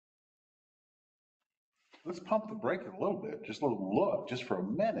 let's pump the brake a little bit, just a little look, just for a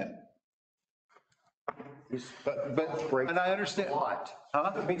minute. But, and I understand.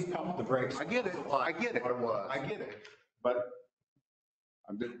 Huh? He's pumped the brakes. I get it. I get it. I get it. But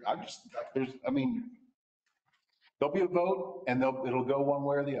I mean, there'll be a vote and it'll go one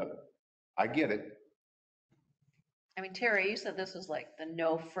way or the other. I get it. I mean, Terry, you said this was like the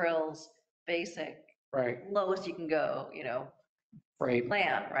no frills, basic, Right. lowest you can go, Right.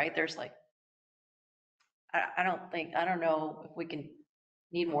 plan, right? There's like, I don't know if we can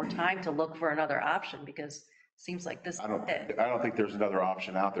need more time to look for another option because it seems like this is it. I don't think there's another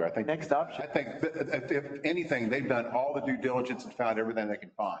option out there. I think. Next option. I think if anything, they've done all the due diligence and found everything they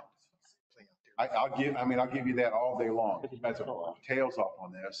can find. I'll give you that all day long. That's tails off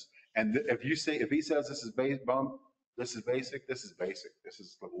on this. And if he says this is this is basic, this is basic. This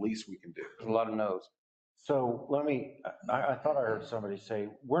is the least we can do. There's a lot of no's. So I thought I heard somebody say,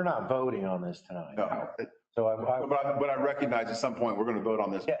 we're not voting on this tonight. No. So But I recognize at some point we're going to vote on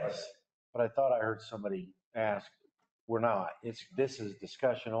this. Yes, but I thought I heard somebody ask, we're not. This is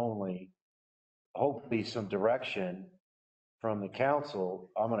discussion only. Hopefully some direction from the council.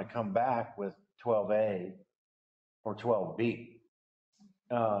 I'm going to come back with 12A or 12B.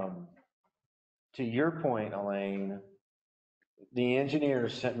 To your point, Elaine, the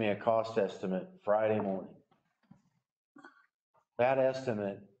engineers sent me a cost estimate Friday morning. That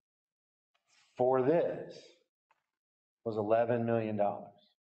estimate for this was $11 million.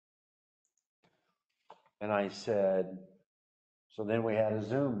 And I said, so then we had a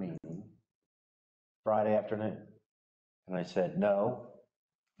Zoom meeting Friday afternoon. And I said, no,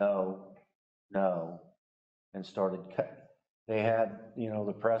 and started cutting. They had,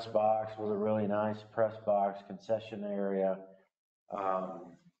 the press box was a really nice press box, concession area.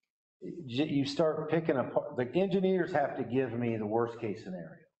 You start picking apart, the engineers have to give me the worst case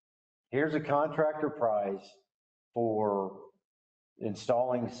scenario. Here's a contractor price for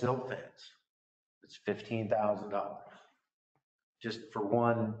installing silt fence. It's $15,000 just for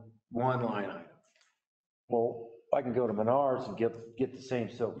one line item. Well, I can go to Menards and get the same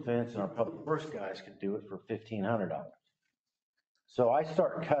silt fence, and our public works guys can do it for $1,500. So I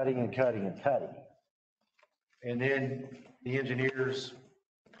start cutting and cutting and cutting. And then the engineers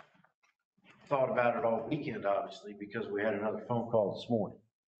thought about it all weekend, obviously, because we had another phone call this morning.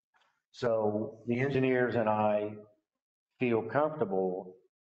 So the engineers and I feel comfortable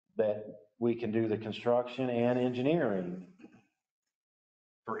that we can do the construction and engineering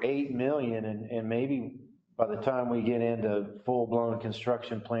for $8 million, and maybe by the time we get into full-blown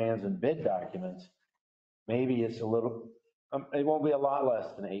construction plans and bid documents, maybe it's it won't be a lot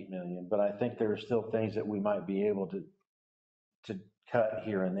less than $8 million, but I think there are still things that we might be able to cut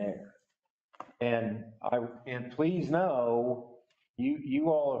here and there. And please know, you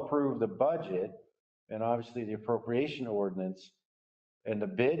all approve the budget and obviously the appropriation ordinance, and the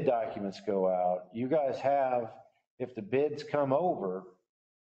bid documents go out. You guys have, if the bids come over,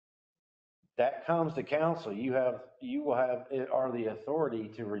 that comes to council. You are the authority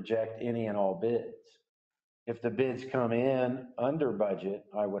to reject any and all bids. If the bids come in under budget,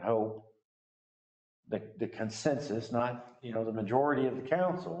 I would hope the consensus, not, the majority of the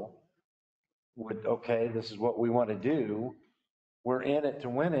council would, okay, this is what we want to do. We're in it to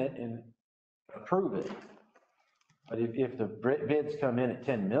win it and approve it. But if the bids come in at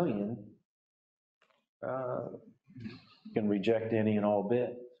 10 million, you can reject any and all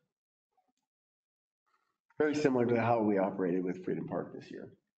bids. Very similar to how we operated with Freedom Park this year.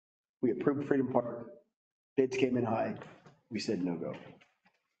 We approved Freedom Park, bids came in high, we said no go,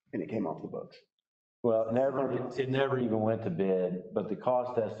 and it came off the books. Well, it never even went to bid, but the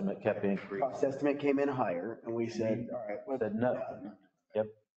cost estimate kept increasing. Cost estimate came in higher, and we said, all right. Said no. Yep.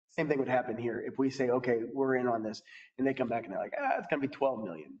 Same thing would happen here. If we say, okay, we're in on this, and they come back and they're like, it's gonna be 12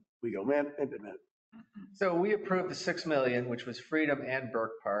 million. We go, man, wait a minute. So we approved the 6 million, which was Freedom and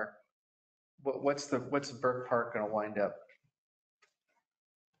Burke Park. What's Burke Park going to wind up?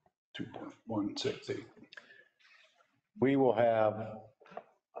 2.168. We will have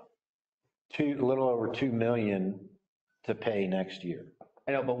a little over 2 million to pay next year.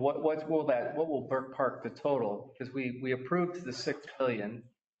 I know, but what will Burke Park, the total? Because we approved the 6 million.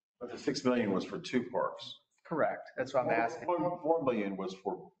 But the 6 million was for two parks. Correct. That's what I'm asking. 4 million was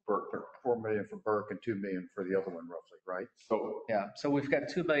for Burke. 4 million for Burke and 2 million for the other one roughly, right? So Yeah, so we've got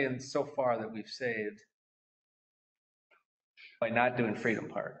 2 million so far that we've saved by not doing Freedom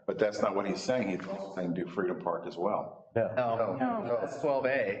Park. but that's not what he's saying. He's also saying do Freedom Park as well. No, that's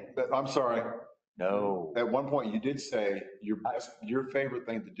 12A. I'm sorry. No. At one point you did say your favorite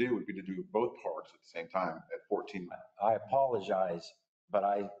thing to do would be to do both parks at the same time at 14. I apologize, but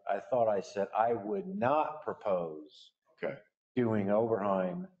I thought I said I would not propose Okay. doing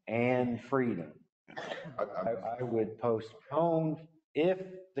Oberheim and Freedom. I would postpone, if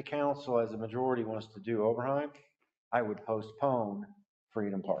the council as a majority wants to do Oberheim, I would postpone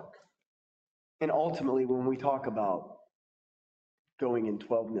Freedom Park. And ultimately, when we talk about going in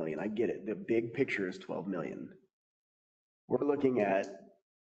 12 million, I get it. The big picture is 12 million. We're looking at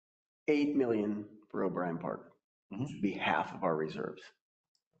 8 million for O'Brien Park, which would be half of our reserves.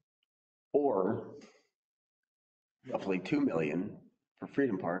 Or roughly 2 million for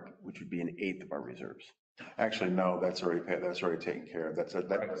Freedom Park, which would be an eighth of our reserves. Actually, no, that's already paid. That's already taken care of. That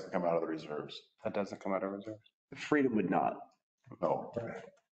doesn't come out of the reserves. That doesn't come out of reserves. Freedom would not. No,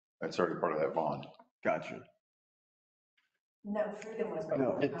 that's already part of that bond. Gotcha. No, Freedom was.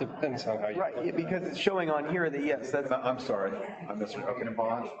 No. It depends on how you. Right, yeah, because it's showing on here that, yes, that's. I'm sorry. I missed it. Okay,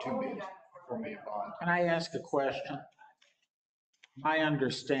 bond, 2 million, 4 million bond. Can I ask a question? My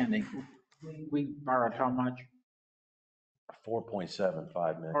understanding, we borrowed how much?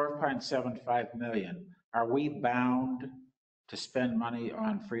 4.75 million. 4.75 million. Are we bound to spend money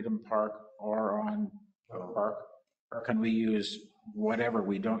on Freedom Park or on Oak Park? Or can we use whatever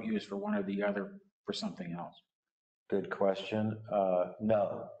we don't use for one or the other for something else? Good question.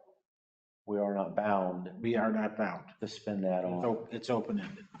 No, we are not bound. We are not bound. To spend that on. So it's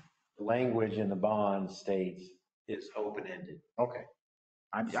open-ended. The language in the bond states it's open-ended. Okay.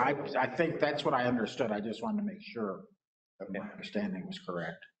 I think that's what I understood. I just wanted to make sure that my understanding was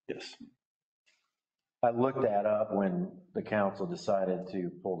correct. Yes. I looked that up when the council decided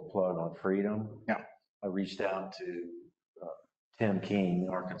to pull the plug on Freedom. Yeah. I reached out to Tim King,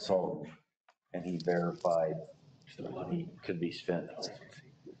 our consultant, and he verified the money could be spent.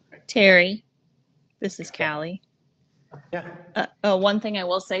 Terry, this is Callie. Yeah. One thing I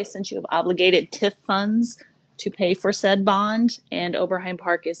will say, since you have obligated TIF funds to pay for said bond, and Oberheim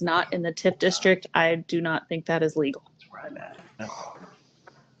Park is not in the TIF district, I do not think that is legal. That's where I'm at.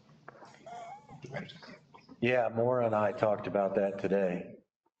 Yeah, Maura and I talked about that today.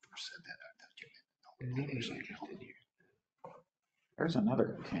 There's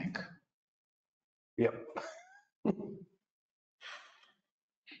another kink. Yep.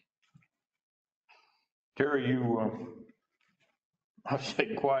 Terry, I've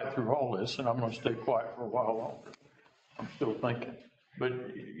stayed quiet through all this, and I'm going to stay quiet for a while longer. I'm still thinking. But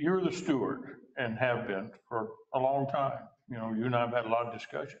you're the steward and have been for a long time. You know, you and I have had a lot of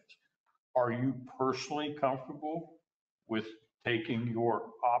discussions. Are you personally comfortable with taking your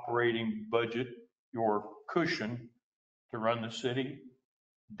operating budget, your cushion to run the city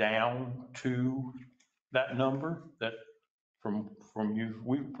down to that number that from you,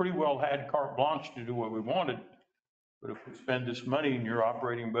 we've pretty well had carte blanche to do what we wanted. But if we spend this money and your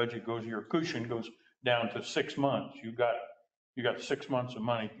operating budget goes, your cushion goes down to 6 months, you got 6 months of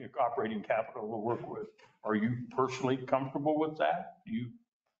money, operating capital to work with. Are you personally comfortable with that? You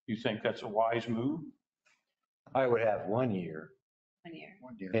think that's a wise move? I would have 1 year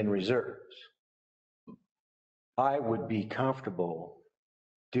 1 year. in reserves. I would be comfortable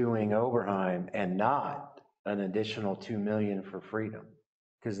doing Oberheim and not an additional 2 million for Freedom,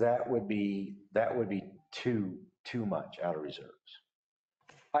 because that would be too much out of reserves.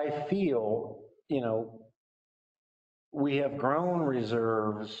 I feel, we have grown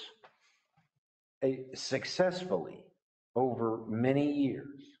reserves successfully over many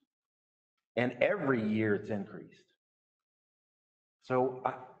years, and every year it's increased. So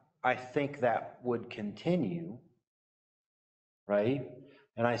I think that would continue, right?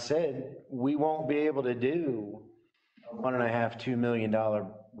 And I said, we won't be able to do a $1.5–2 million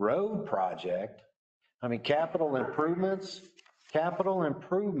road project. I mean, capital improvements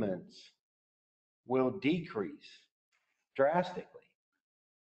will decrease drastically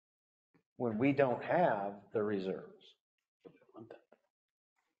when we don't have the reserves.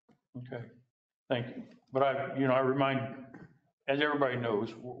 Okay, thank you. But I remind, as everybody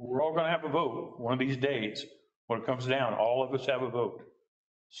knows, we're all going to have a vote one of these days. When it comes down, all of us have a vote.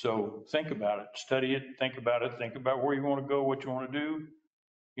 So think about it, study it, think about it, think about where you want to go, what you want to do.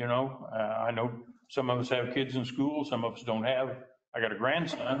 I know some of us have kids in school, some of us don't have I got a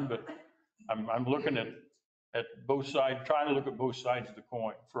grandson, but I'm looking at both sides, trying to look at both sides of the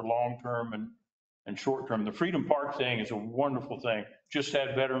coin for long-term and short-term. The Freedom Park thing is a wonderful thing. Just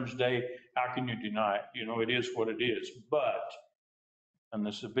had Veterans Day. How can you deny it? You know, it is what it is. But, and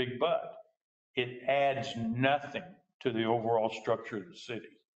this is a big but, it adds nothing to the overall structure of the city.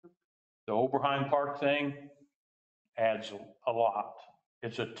 The Oberheim Park thing adds a lot.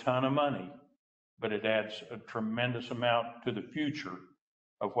 It's a ton of money, but it adds a tremendous amount to the future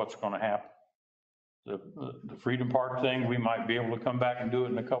of what's going to happen. The Freedom Park thing, we might be able to come back and do it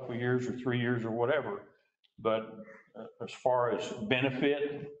in a couple of years or 3 years or whatever. But as far as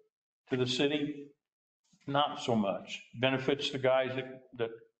benefit to the city, not so much. Benefits the guys that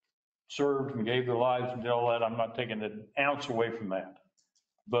served and gave their lives and did all that. I'm not taking an ounce away from that.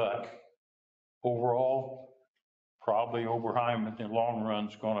 But overall, probably Oberheim in the long run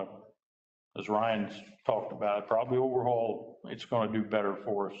is going to, as Ryan's talked about, probably overall, it's going to do better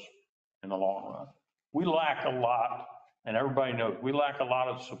for us in the long run. We lack a lot, and everybody knows, we lack a lot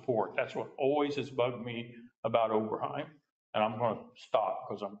of support. That's what always has bugged me about Oberheim. And I'm going to stop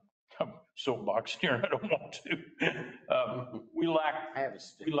because I'm soapboxing here and I don't want to. We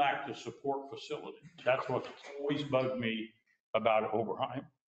lack the support facility. That's what always bugged me about Oberheim,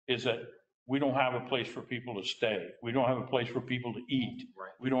 is that we don't have a place for people to stay. We don't have a place for people to eat.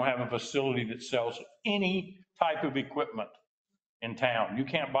 Right. We don't have a facility that sells any type of equipment in town. You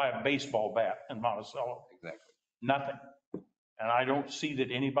can't buy a baseball bat in Monticello. Exactly. Nothing. And I don't see that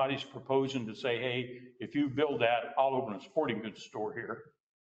anybody's proposing to say, hey, if you build that, I'll open a sporting goods store here.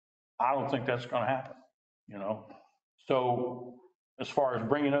 I don't think that's going to happen, you know? So as far as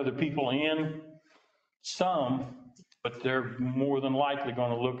bringing other people in, some, but they're more than likely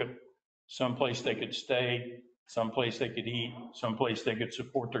going to look at someplace they could stay, someplace they could eat, someplace they could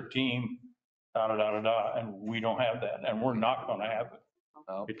support their team, and we don't have that, and we're not going to have it.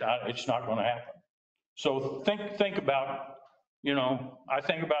 It's not going to happen. So think about, you know, I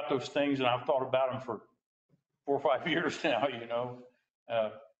think about those things, and I've thought about them for 4 or 5 years now, you know.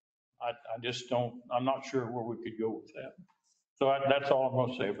 I just don't, I'm not sure where we could go with that. So that's all I'm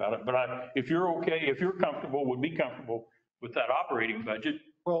going to say about it. But if you're okay, if you're comfortable, would be comfortable with that operating budget.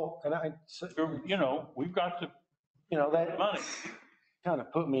 Well, and you know, we've got to, you know, that money. Kind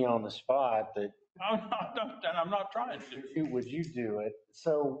of put me on the spot that. I'm not trying to. Would you do it?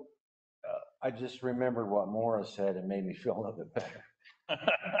 So I just remembered what Maura said and made me feel a little bit better.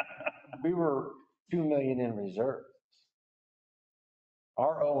 We were 2 million in reserves.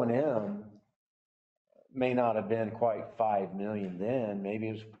 Our O&M may not have been quite 5 million then. Maybe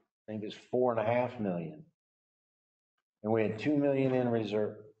it was 4.5 million. And we had 2 million in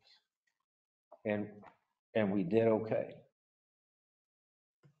reserves. And we did okay.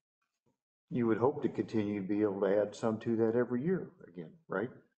 You would hope to continue to be able to add some to that every year again, right?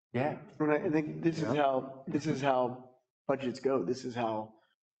 Yeah. And I think this is how budgets go. This is how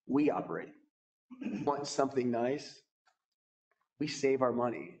we operate. Want something nice? We save our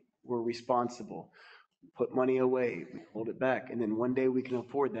money. We're responsible. Put money away, we hold it back, and then one day we can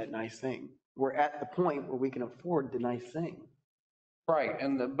afford that nice thing. We're at the point where we can afford the nice thing. Right,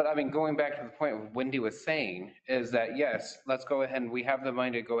 but I mean, going back to the point what Wendy was saying, is that yes, let's go ahead and we have the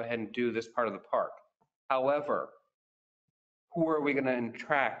money to go ahead and do this part of the park. However, who are we going to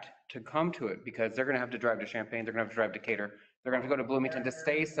attract to come to it? Because they're going to have to drive to Champaign, they're going to have to drive to Decatur, they're going to have to go to Bloomington to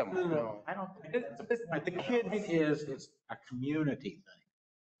stay somewhere. No, I don't think that's the kid is a community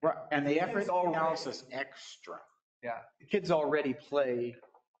thing. Right. And the everything else is extra. Yeah, the kids already play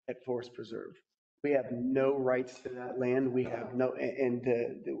at Forest Preserve. We have no rights to that land. We have no, and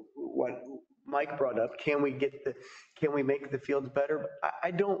what Mike brought up, can we make the fields better?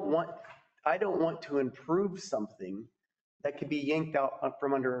 I don't want to improve something that could be yanked out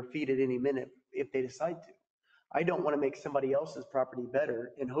from under our feet at any minute if they decide to. I don't want to make somebody else's property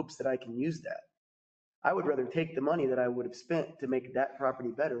better in hopes that I can use that. I would rather take the money that I would have spent to make that property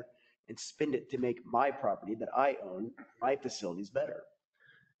better and spend it to make my property that I own, my facilities better.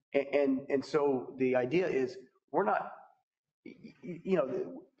 And so the idea is we're not, you know,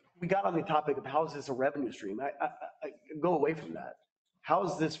 we got on the topic of how is this a revenue stream? I go away from that. How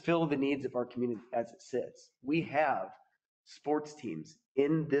does this fill the needs of our community as it sits? We have sports teams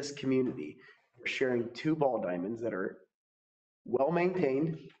in this community. We're sharing 2 ball diamonds that are well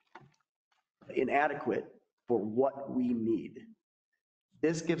maintained, inadequate for what we need.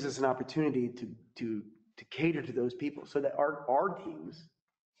 This gives us an opportunity to cater to those people so that our teams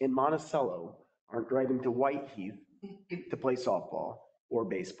in Monticello aren't driving to Whiteheath to play softball or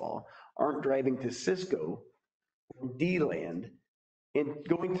baseball, aren't driving to Cisco or D-Land and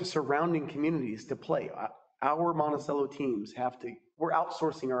going to surrounding communities to play. our Monticello teams we're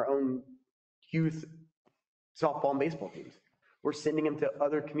outsourcing our own youth softball and baseball teams. We're sending them to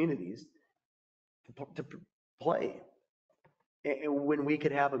other communities to play, and when we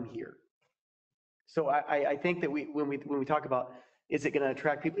could have them here. So I think that when we talk about, is it going to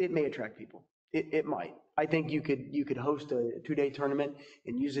attract people? It may attract people. It might. I think you could host a 2-day tournament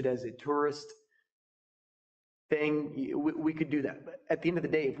and use it as a tourist thing. We could do that. But at the end of the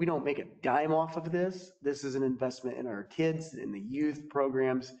day, if we don't make a dime off of this, this is an investment in our kids, in the youth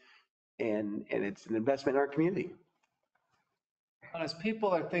programs, and it's an investment in our community. As people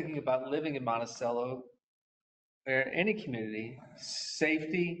are thinking about living in Monticello, or any community,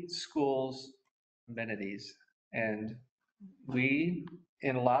 safety, schools, amenities. And we,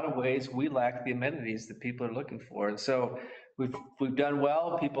 in a lot of ways, we lack the amenities that people are looking for. And so we've done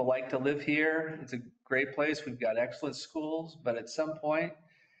well. People like to live here. It's a great place. We've got excellent schools, but at some point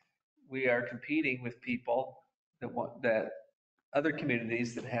we are competing with people that other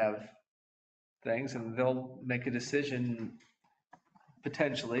communities that have things, and they'll make a decision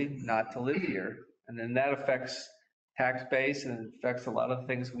potentially not to live here. And then that affects tax base and it affects a lot of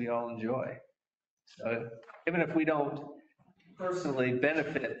things we all enjoy. So even if we don't personally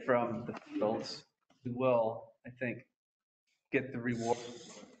benefit from the fields, we will, I think, get the reward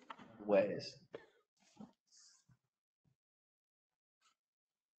in ways.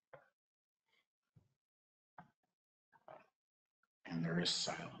 And there is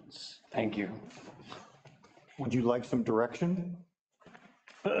silence. Thank you. Would you like some direction?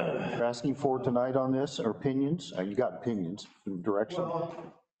 You're asking for tonight on this, or opinions? You got opinions, some direction?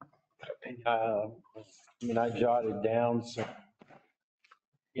 I mean, I jotted down some,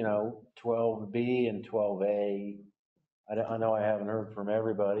 12B and 12A. I know I haven't heard from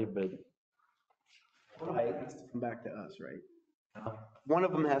everybody, but. It has to come back to us, right? One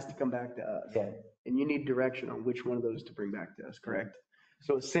of them has to come back to us. Okay. And you need direction on which one of those to bring back to us, correct?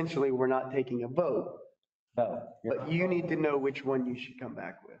 So essentially, we're not taking a vote. No. But you need to know which one you should come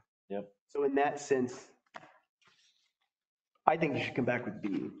back with. Yep. So in that sense, I think you should come back with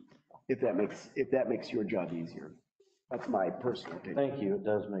B, if that makes your job easier. That's my personal opinion. Thank you. It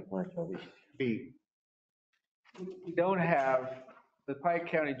does make my job easier. B. We don't have, the Pike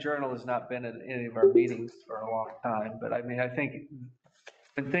County Journal has not been at any of our meetings for a long time, but I mean, I think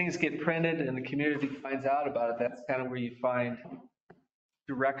when things get printed and the community finds out about it, that's kind of where you find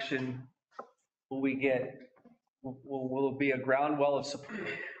direction. Will it be a ground well of support,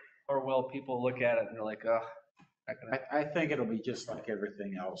 or will people look at it and they're like, oh, I think it'll be just like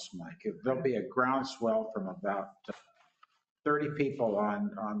everything else, Mike. There'll be a groundswell from about 30 people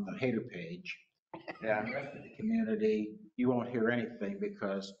on the hater page. Yeah. The rest of the community, you won't hear anything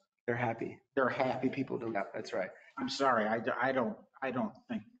because they're happy. They're happy. People don't. Yeah, that's right. I'm sorry. I don't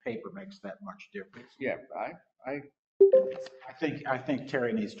think paper makes that much difference. Yeah, I think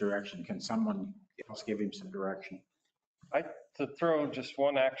Terry needs direction. Can someone else give him some direction? To throw just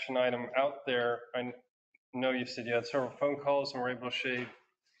one action item out there, I know you said you had several phone calls and were able to shave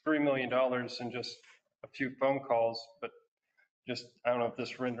 $3 million in just a few phone calls, but just, I don't know if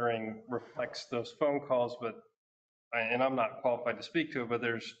this rendering reflects those phone calls, but, and I'm not qualified to speak to it, but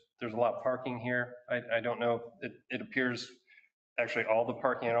there's a lot of parking here. I don't know, it appears actually all the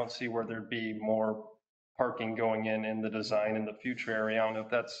parking, I don't see where there'd be more parking going in the design in the future area. I don't know if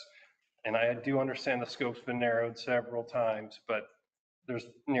that's, and I do understand the scope's been narrowed several times, but there's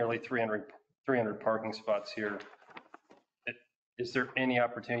nearly 300 parking spots here. Is there any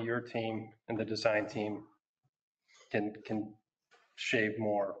opportunity your team and the design team can shave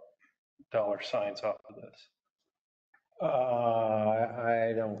more dollar signs off of this?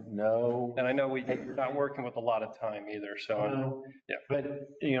 I don't know. And I know we're not working with a lot of time either, so. Yeah.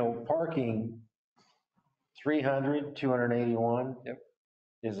 But, parking, 300, 281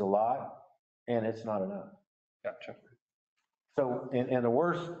 is a lot, and it's not enough. Gotcha. So, and the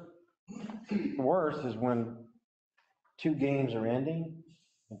worst is when 2 games are ending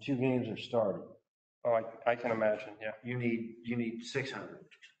and 2 games are starting. Oh, I can imagine, yeah. You need 600.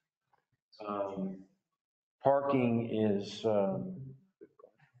 Parking is,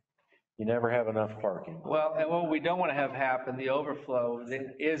 you never have enough parking. Well, and what we don't want to have happen, the overflow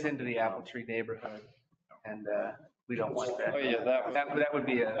is into the Apple Tree neighborhood, and we don't want that. Oh, yeah, that would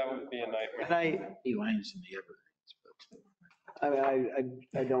be a nightmare. And Lanes in the Everglades, I mean,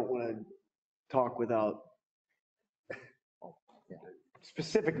 I don't want to talk without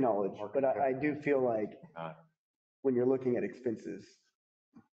specific knowledge, but I do feel like when you're looking at expenses,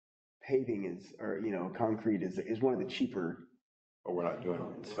 paving is, or, concrete is one of the cheaper. But we're not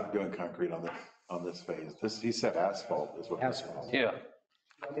doing concrete on this phase. He said asphalt is what. Asphalt. Yeah.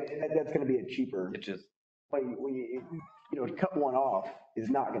 That's going to be a cheaper. It just, to cut one off is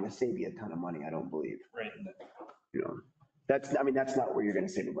not going to save you a ton of money, I don't believe. Right. That's not where you're going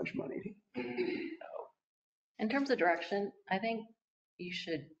to save a bunch of money. In terms of direction, I think you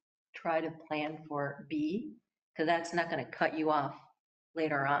should try to plan for B, because that's not going to cut you off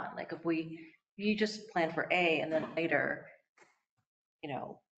later on. Like if you just plan for A and then later,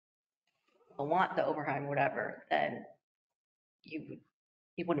 want the overtime, whatever, then you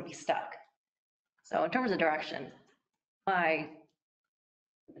wouldn't be stuck. So in terms of direction, my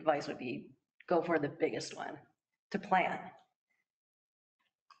advice would be go for the biggest one to plan.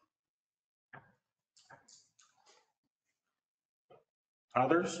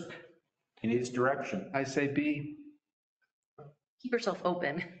 Others? He needs direction. I say B. Keep yourself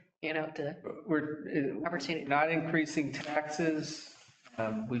open, to opportunity. Not increasing taxes.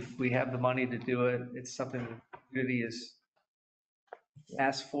 We have the money to do it. It's something the community is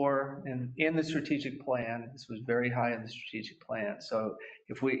asked for and in the strategic plan. This was very high in the strategic plan. So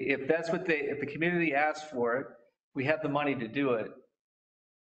if the community asked for it, we have the money to do it,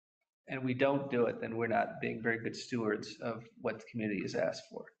 and we don't do it, then we're not being very good stewards of what the community has asked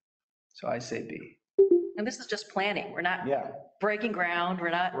for. So I say B. And this is just planning. We're not Yeah. breaking ground. We're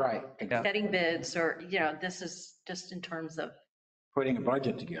not Right. setting bids or, this is just in terms of. Putting a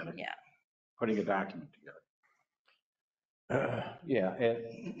budget together. Yeah. Putting a document together. Yeah,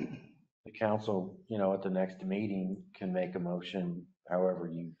 the council, at the next meeting can make a motion however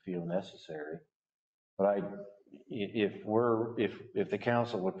you feel necessary. But if the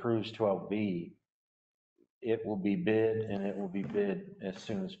council approves 12B, it will be bid and it will be bid as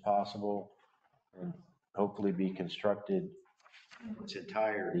soon as possible and hopefully be constructed in its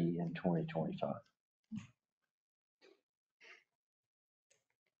entirety in 2025.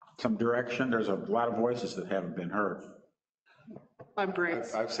 Some direction. There's a lot of voices that haven't been heard. I'm great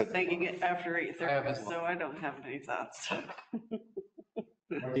I've said, thinking it after 8:30, so I don't have any thoughts.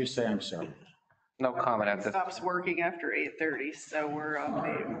 What do you say? I'm sorry. No comment at this. Stops working after 8:30, so we're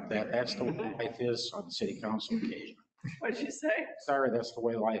on That's the way life is on the city council occasionally. What'd you say? Sorry, that's the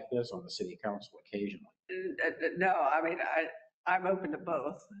way life is on the city council occasionally. No, I mean, I'm open to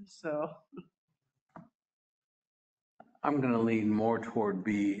both, so. I'm going to lean more toward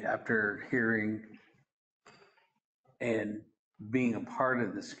B after hearing and being a part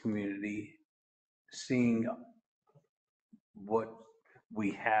of this community, seeing what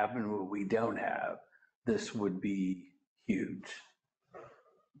we have and what we don't have. This would be huge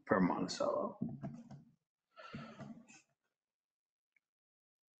for Monticello.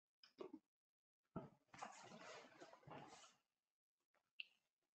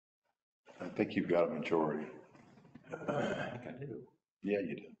 I think you've got a majority. I think I do. Yeah,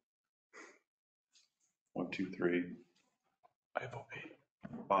 you do. 1, 2, 3. I vote B.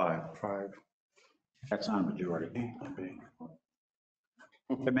 5. That's not a majority.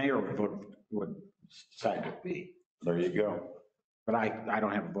 The mayor would decide to be. There you go. But I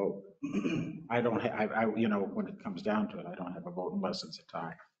don't have a vote. I don't have, when it comes down to it, I don't have a vote unless it's a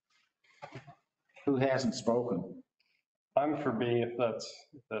tie. Who hasn't spoken? I'm for B if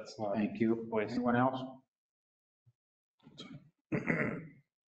that's not. Thank you. Anyone else?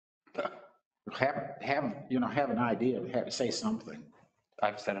 Have an idea, say something.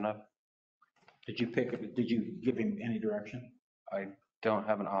 I've said enough. Did you give him any direction? I don't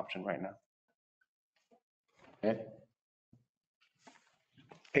have an option right now. Okay.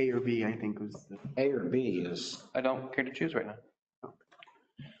 A or B, I think was the. A or B is. I don't care to choose right now.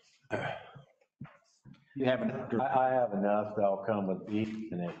 You haven't. I have enough that I'll come with B,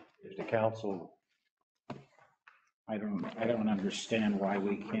 and if the council. I don't understand why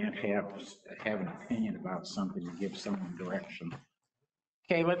we can't have an opinion about something and give someone direction.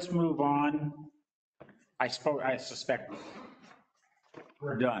 Okay, let's move on. I suspect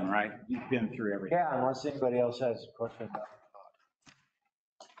we're done, right? You've been through everything. Yeah, unless anybody else has a question.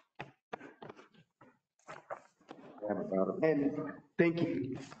 And thank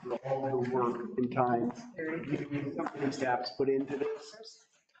you for all the work and time company staffs put into this.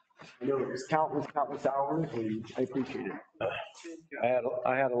 I know it was countless hours, and I appreciate it.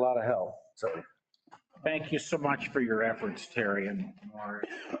 I had a lot of help, so. Thank you so much for your efforts, Terry and Mark,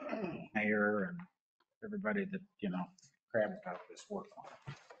 Mayor, and everybody that, grabbed about this work.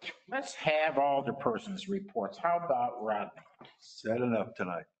 Let's have alderpersons' reports. How about Rodney? Said enough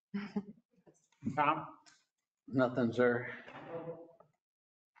tonight. Tom? Nothing, sir.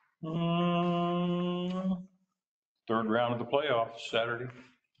 Third round of the playoffs, Saturday.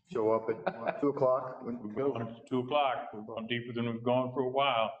 Show up at 2:00 when we We're go. going to 2:00. We're going deeper than we've gone for a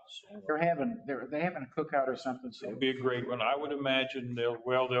while. They're having a cookout or something, so. It'll be a great one. I would imagine they'll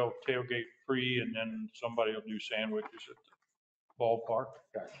tailgate free and then somebody will do sandwiches at the ballpark.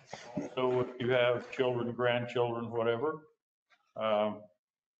 So if you have children, grandchildren, whatever,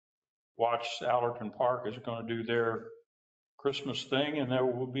 watch Allerton Park is going to do their Christmas thing, and there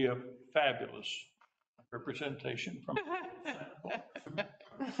will be a fabulous representation from.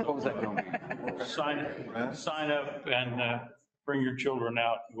 What was that going to be? Sign up and bring your children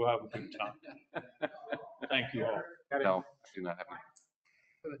out. We'll have a good time. Thank you all. No, I do not have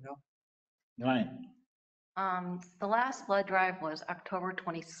any. Elaine. The last blood drive was October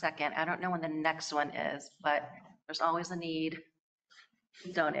 22nd. I don't know when the next one is, but there's always a need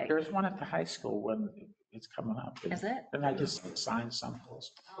to donate. There's one at the high school when it's coming up. Is it? And I just signed some of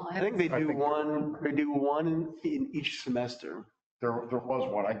those. I think they do one in each semester. There was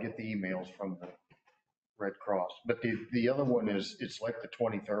one, I get the emails from the Red Cross, but the other one is, it's like the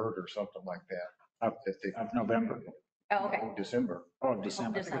 23rd or something like that. Of November. Oh, okay. December. Oh,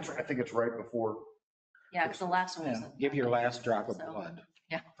 December. I think it's right before. Yeah, because the last one was. Yeah, give your last drop of So, blood.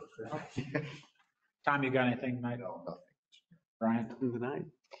 Yeah. Tom, you got anything tonight? No, nothing. Brian? Tonight.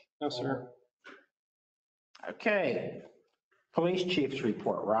 No, sir. Okay. Police chief's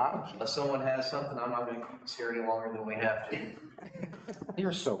report. Rob? Unless someone has something, I'm not going to keep us here any longer than we have to.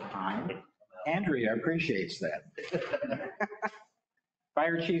 You're so kind. Andrea appreciates that.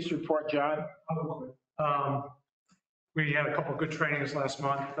 Fire chief's report, John? We had a couple of good trainings last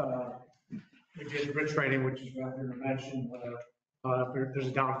month. We did a good training, which is what I mentioned. If there's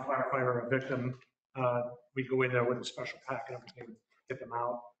a downed firefighter or a victim, we go in there with a special pack and everything, get them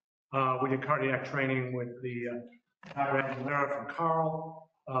out. We did cardiac training with the Aguilera from Carl.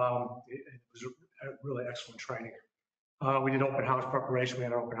 It was a really excellent training. We did open house preparation. We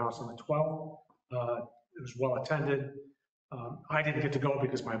had an open house on the 12th. It was well attended. I didn't get to go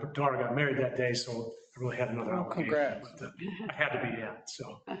because my daughter got married that day, so I really had another obligation. Congrats. But, I had to be at,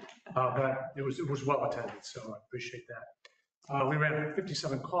 so, but it was well attended, so I appreciate that. We ran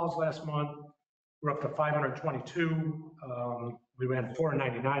 57 calls last month. We're up to 522. We ran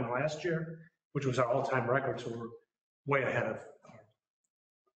 499 last year, which was our all-time record, so we're way ahead of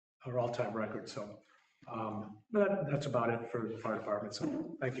our all-time record. So that's about it for the fire department.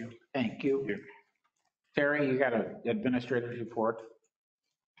 So thank you. Thank you. Terry, you got an administrative report?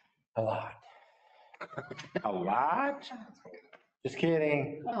 A lot. A lot? Just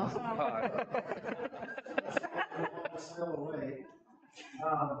kidding.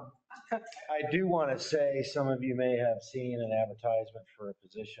 I do want to say, some of you may have seen an advertisement for a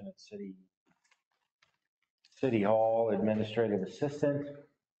position at City Hall Administrative Assistant.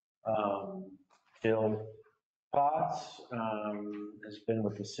 Jill Potts has been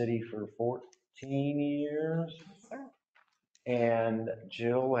with the city for 14 years. And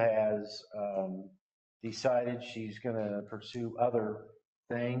Jill has decided she's going to pursue other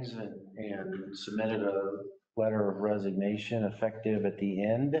things and submitted a letter of resignation effective at the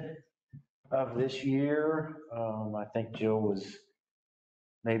end of this year. I think Jill was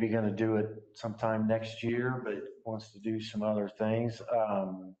maybe going to do it sometime next year, but wants to do some other things.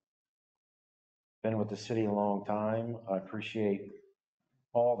 Been with the city a long time. I appreciate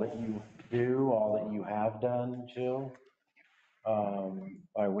all that you do, all that you have done, Jill.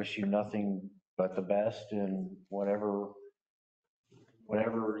 I wish you nothing but the best in whatever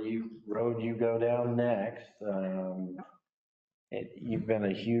road you go down next. You've been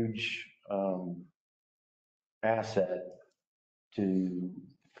a huge asset to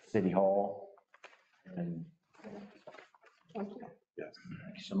City Hall. And yes,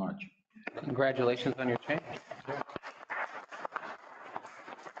 thank you so much. Congratulations on your change.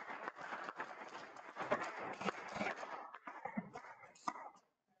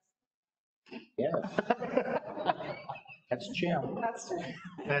 Yes. That's Jim.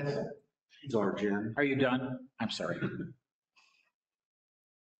 He's our Jim. Are you done? I'm sorry.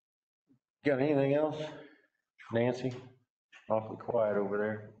 got anything else? Nancy? Awfully quiet over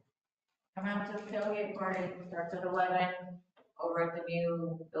there. Come out to the tailgate party, starts at 11, over at the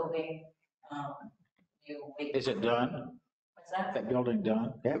new building. Is it done? What's that? That building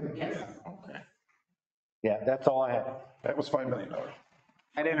done? Yep. Yes. Okay. Yeah, that's all I have. That was $5 million.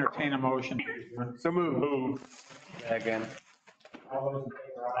 I'd entertain a motion. So move. Again. All those in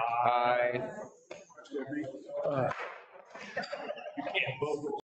favor? Aye.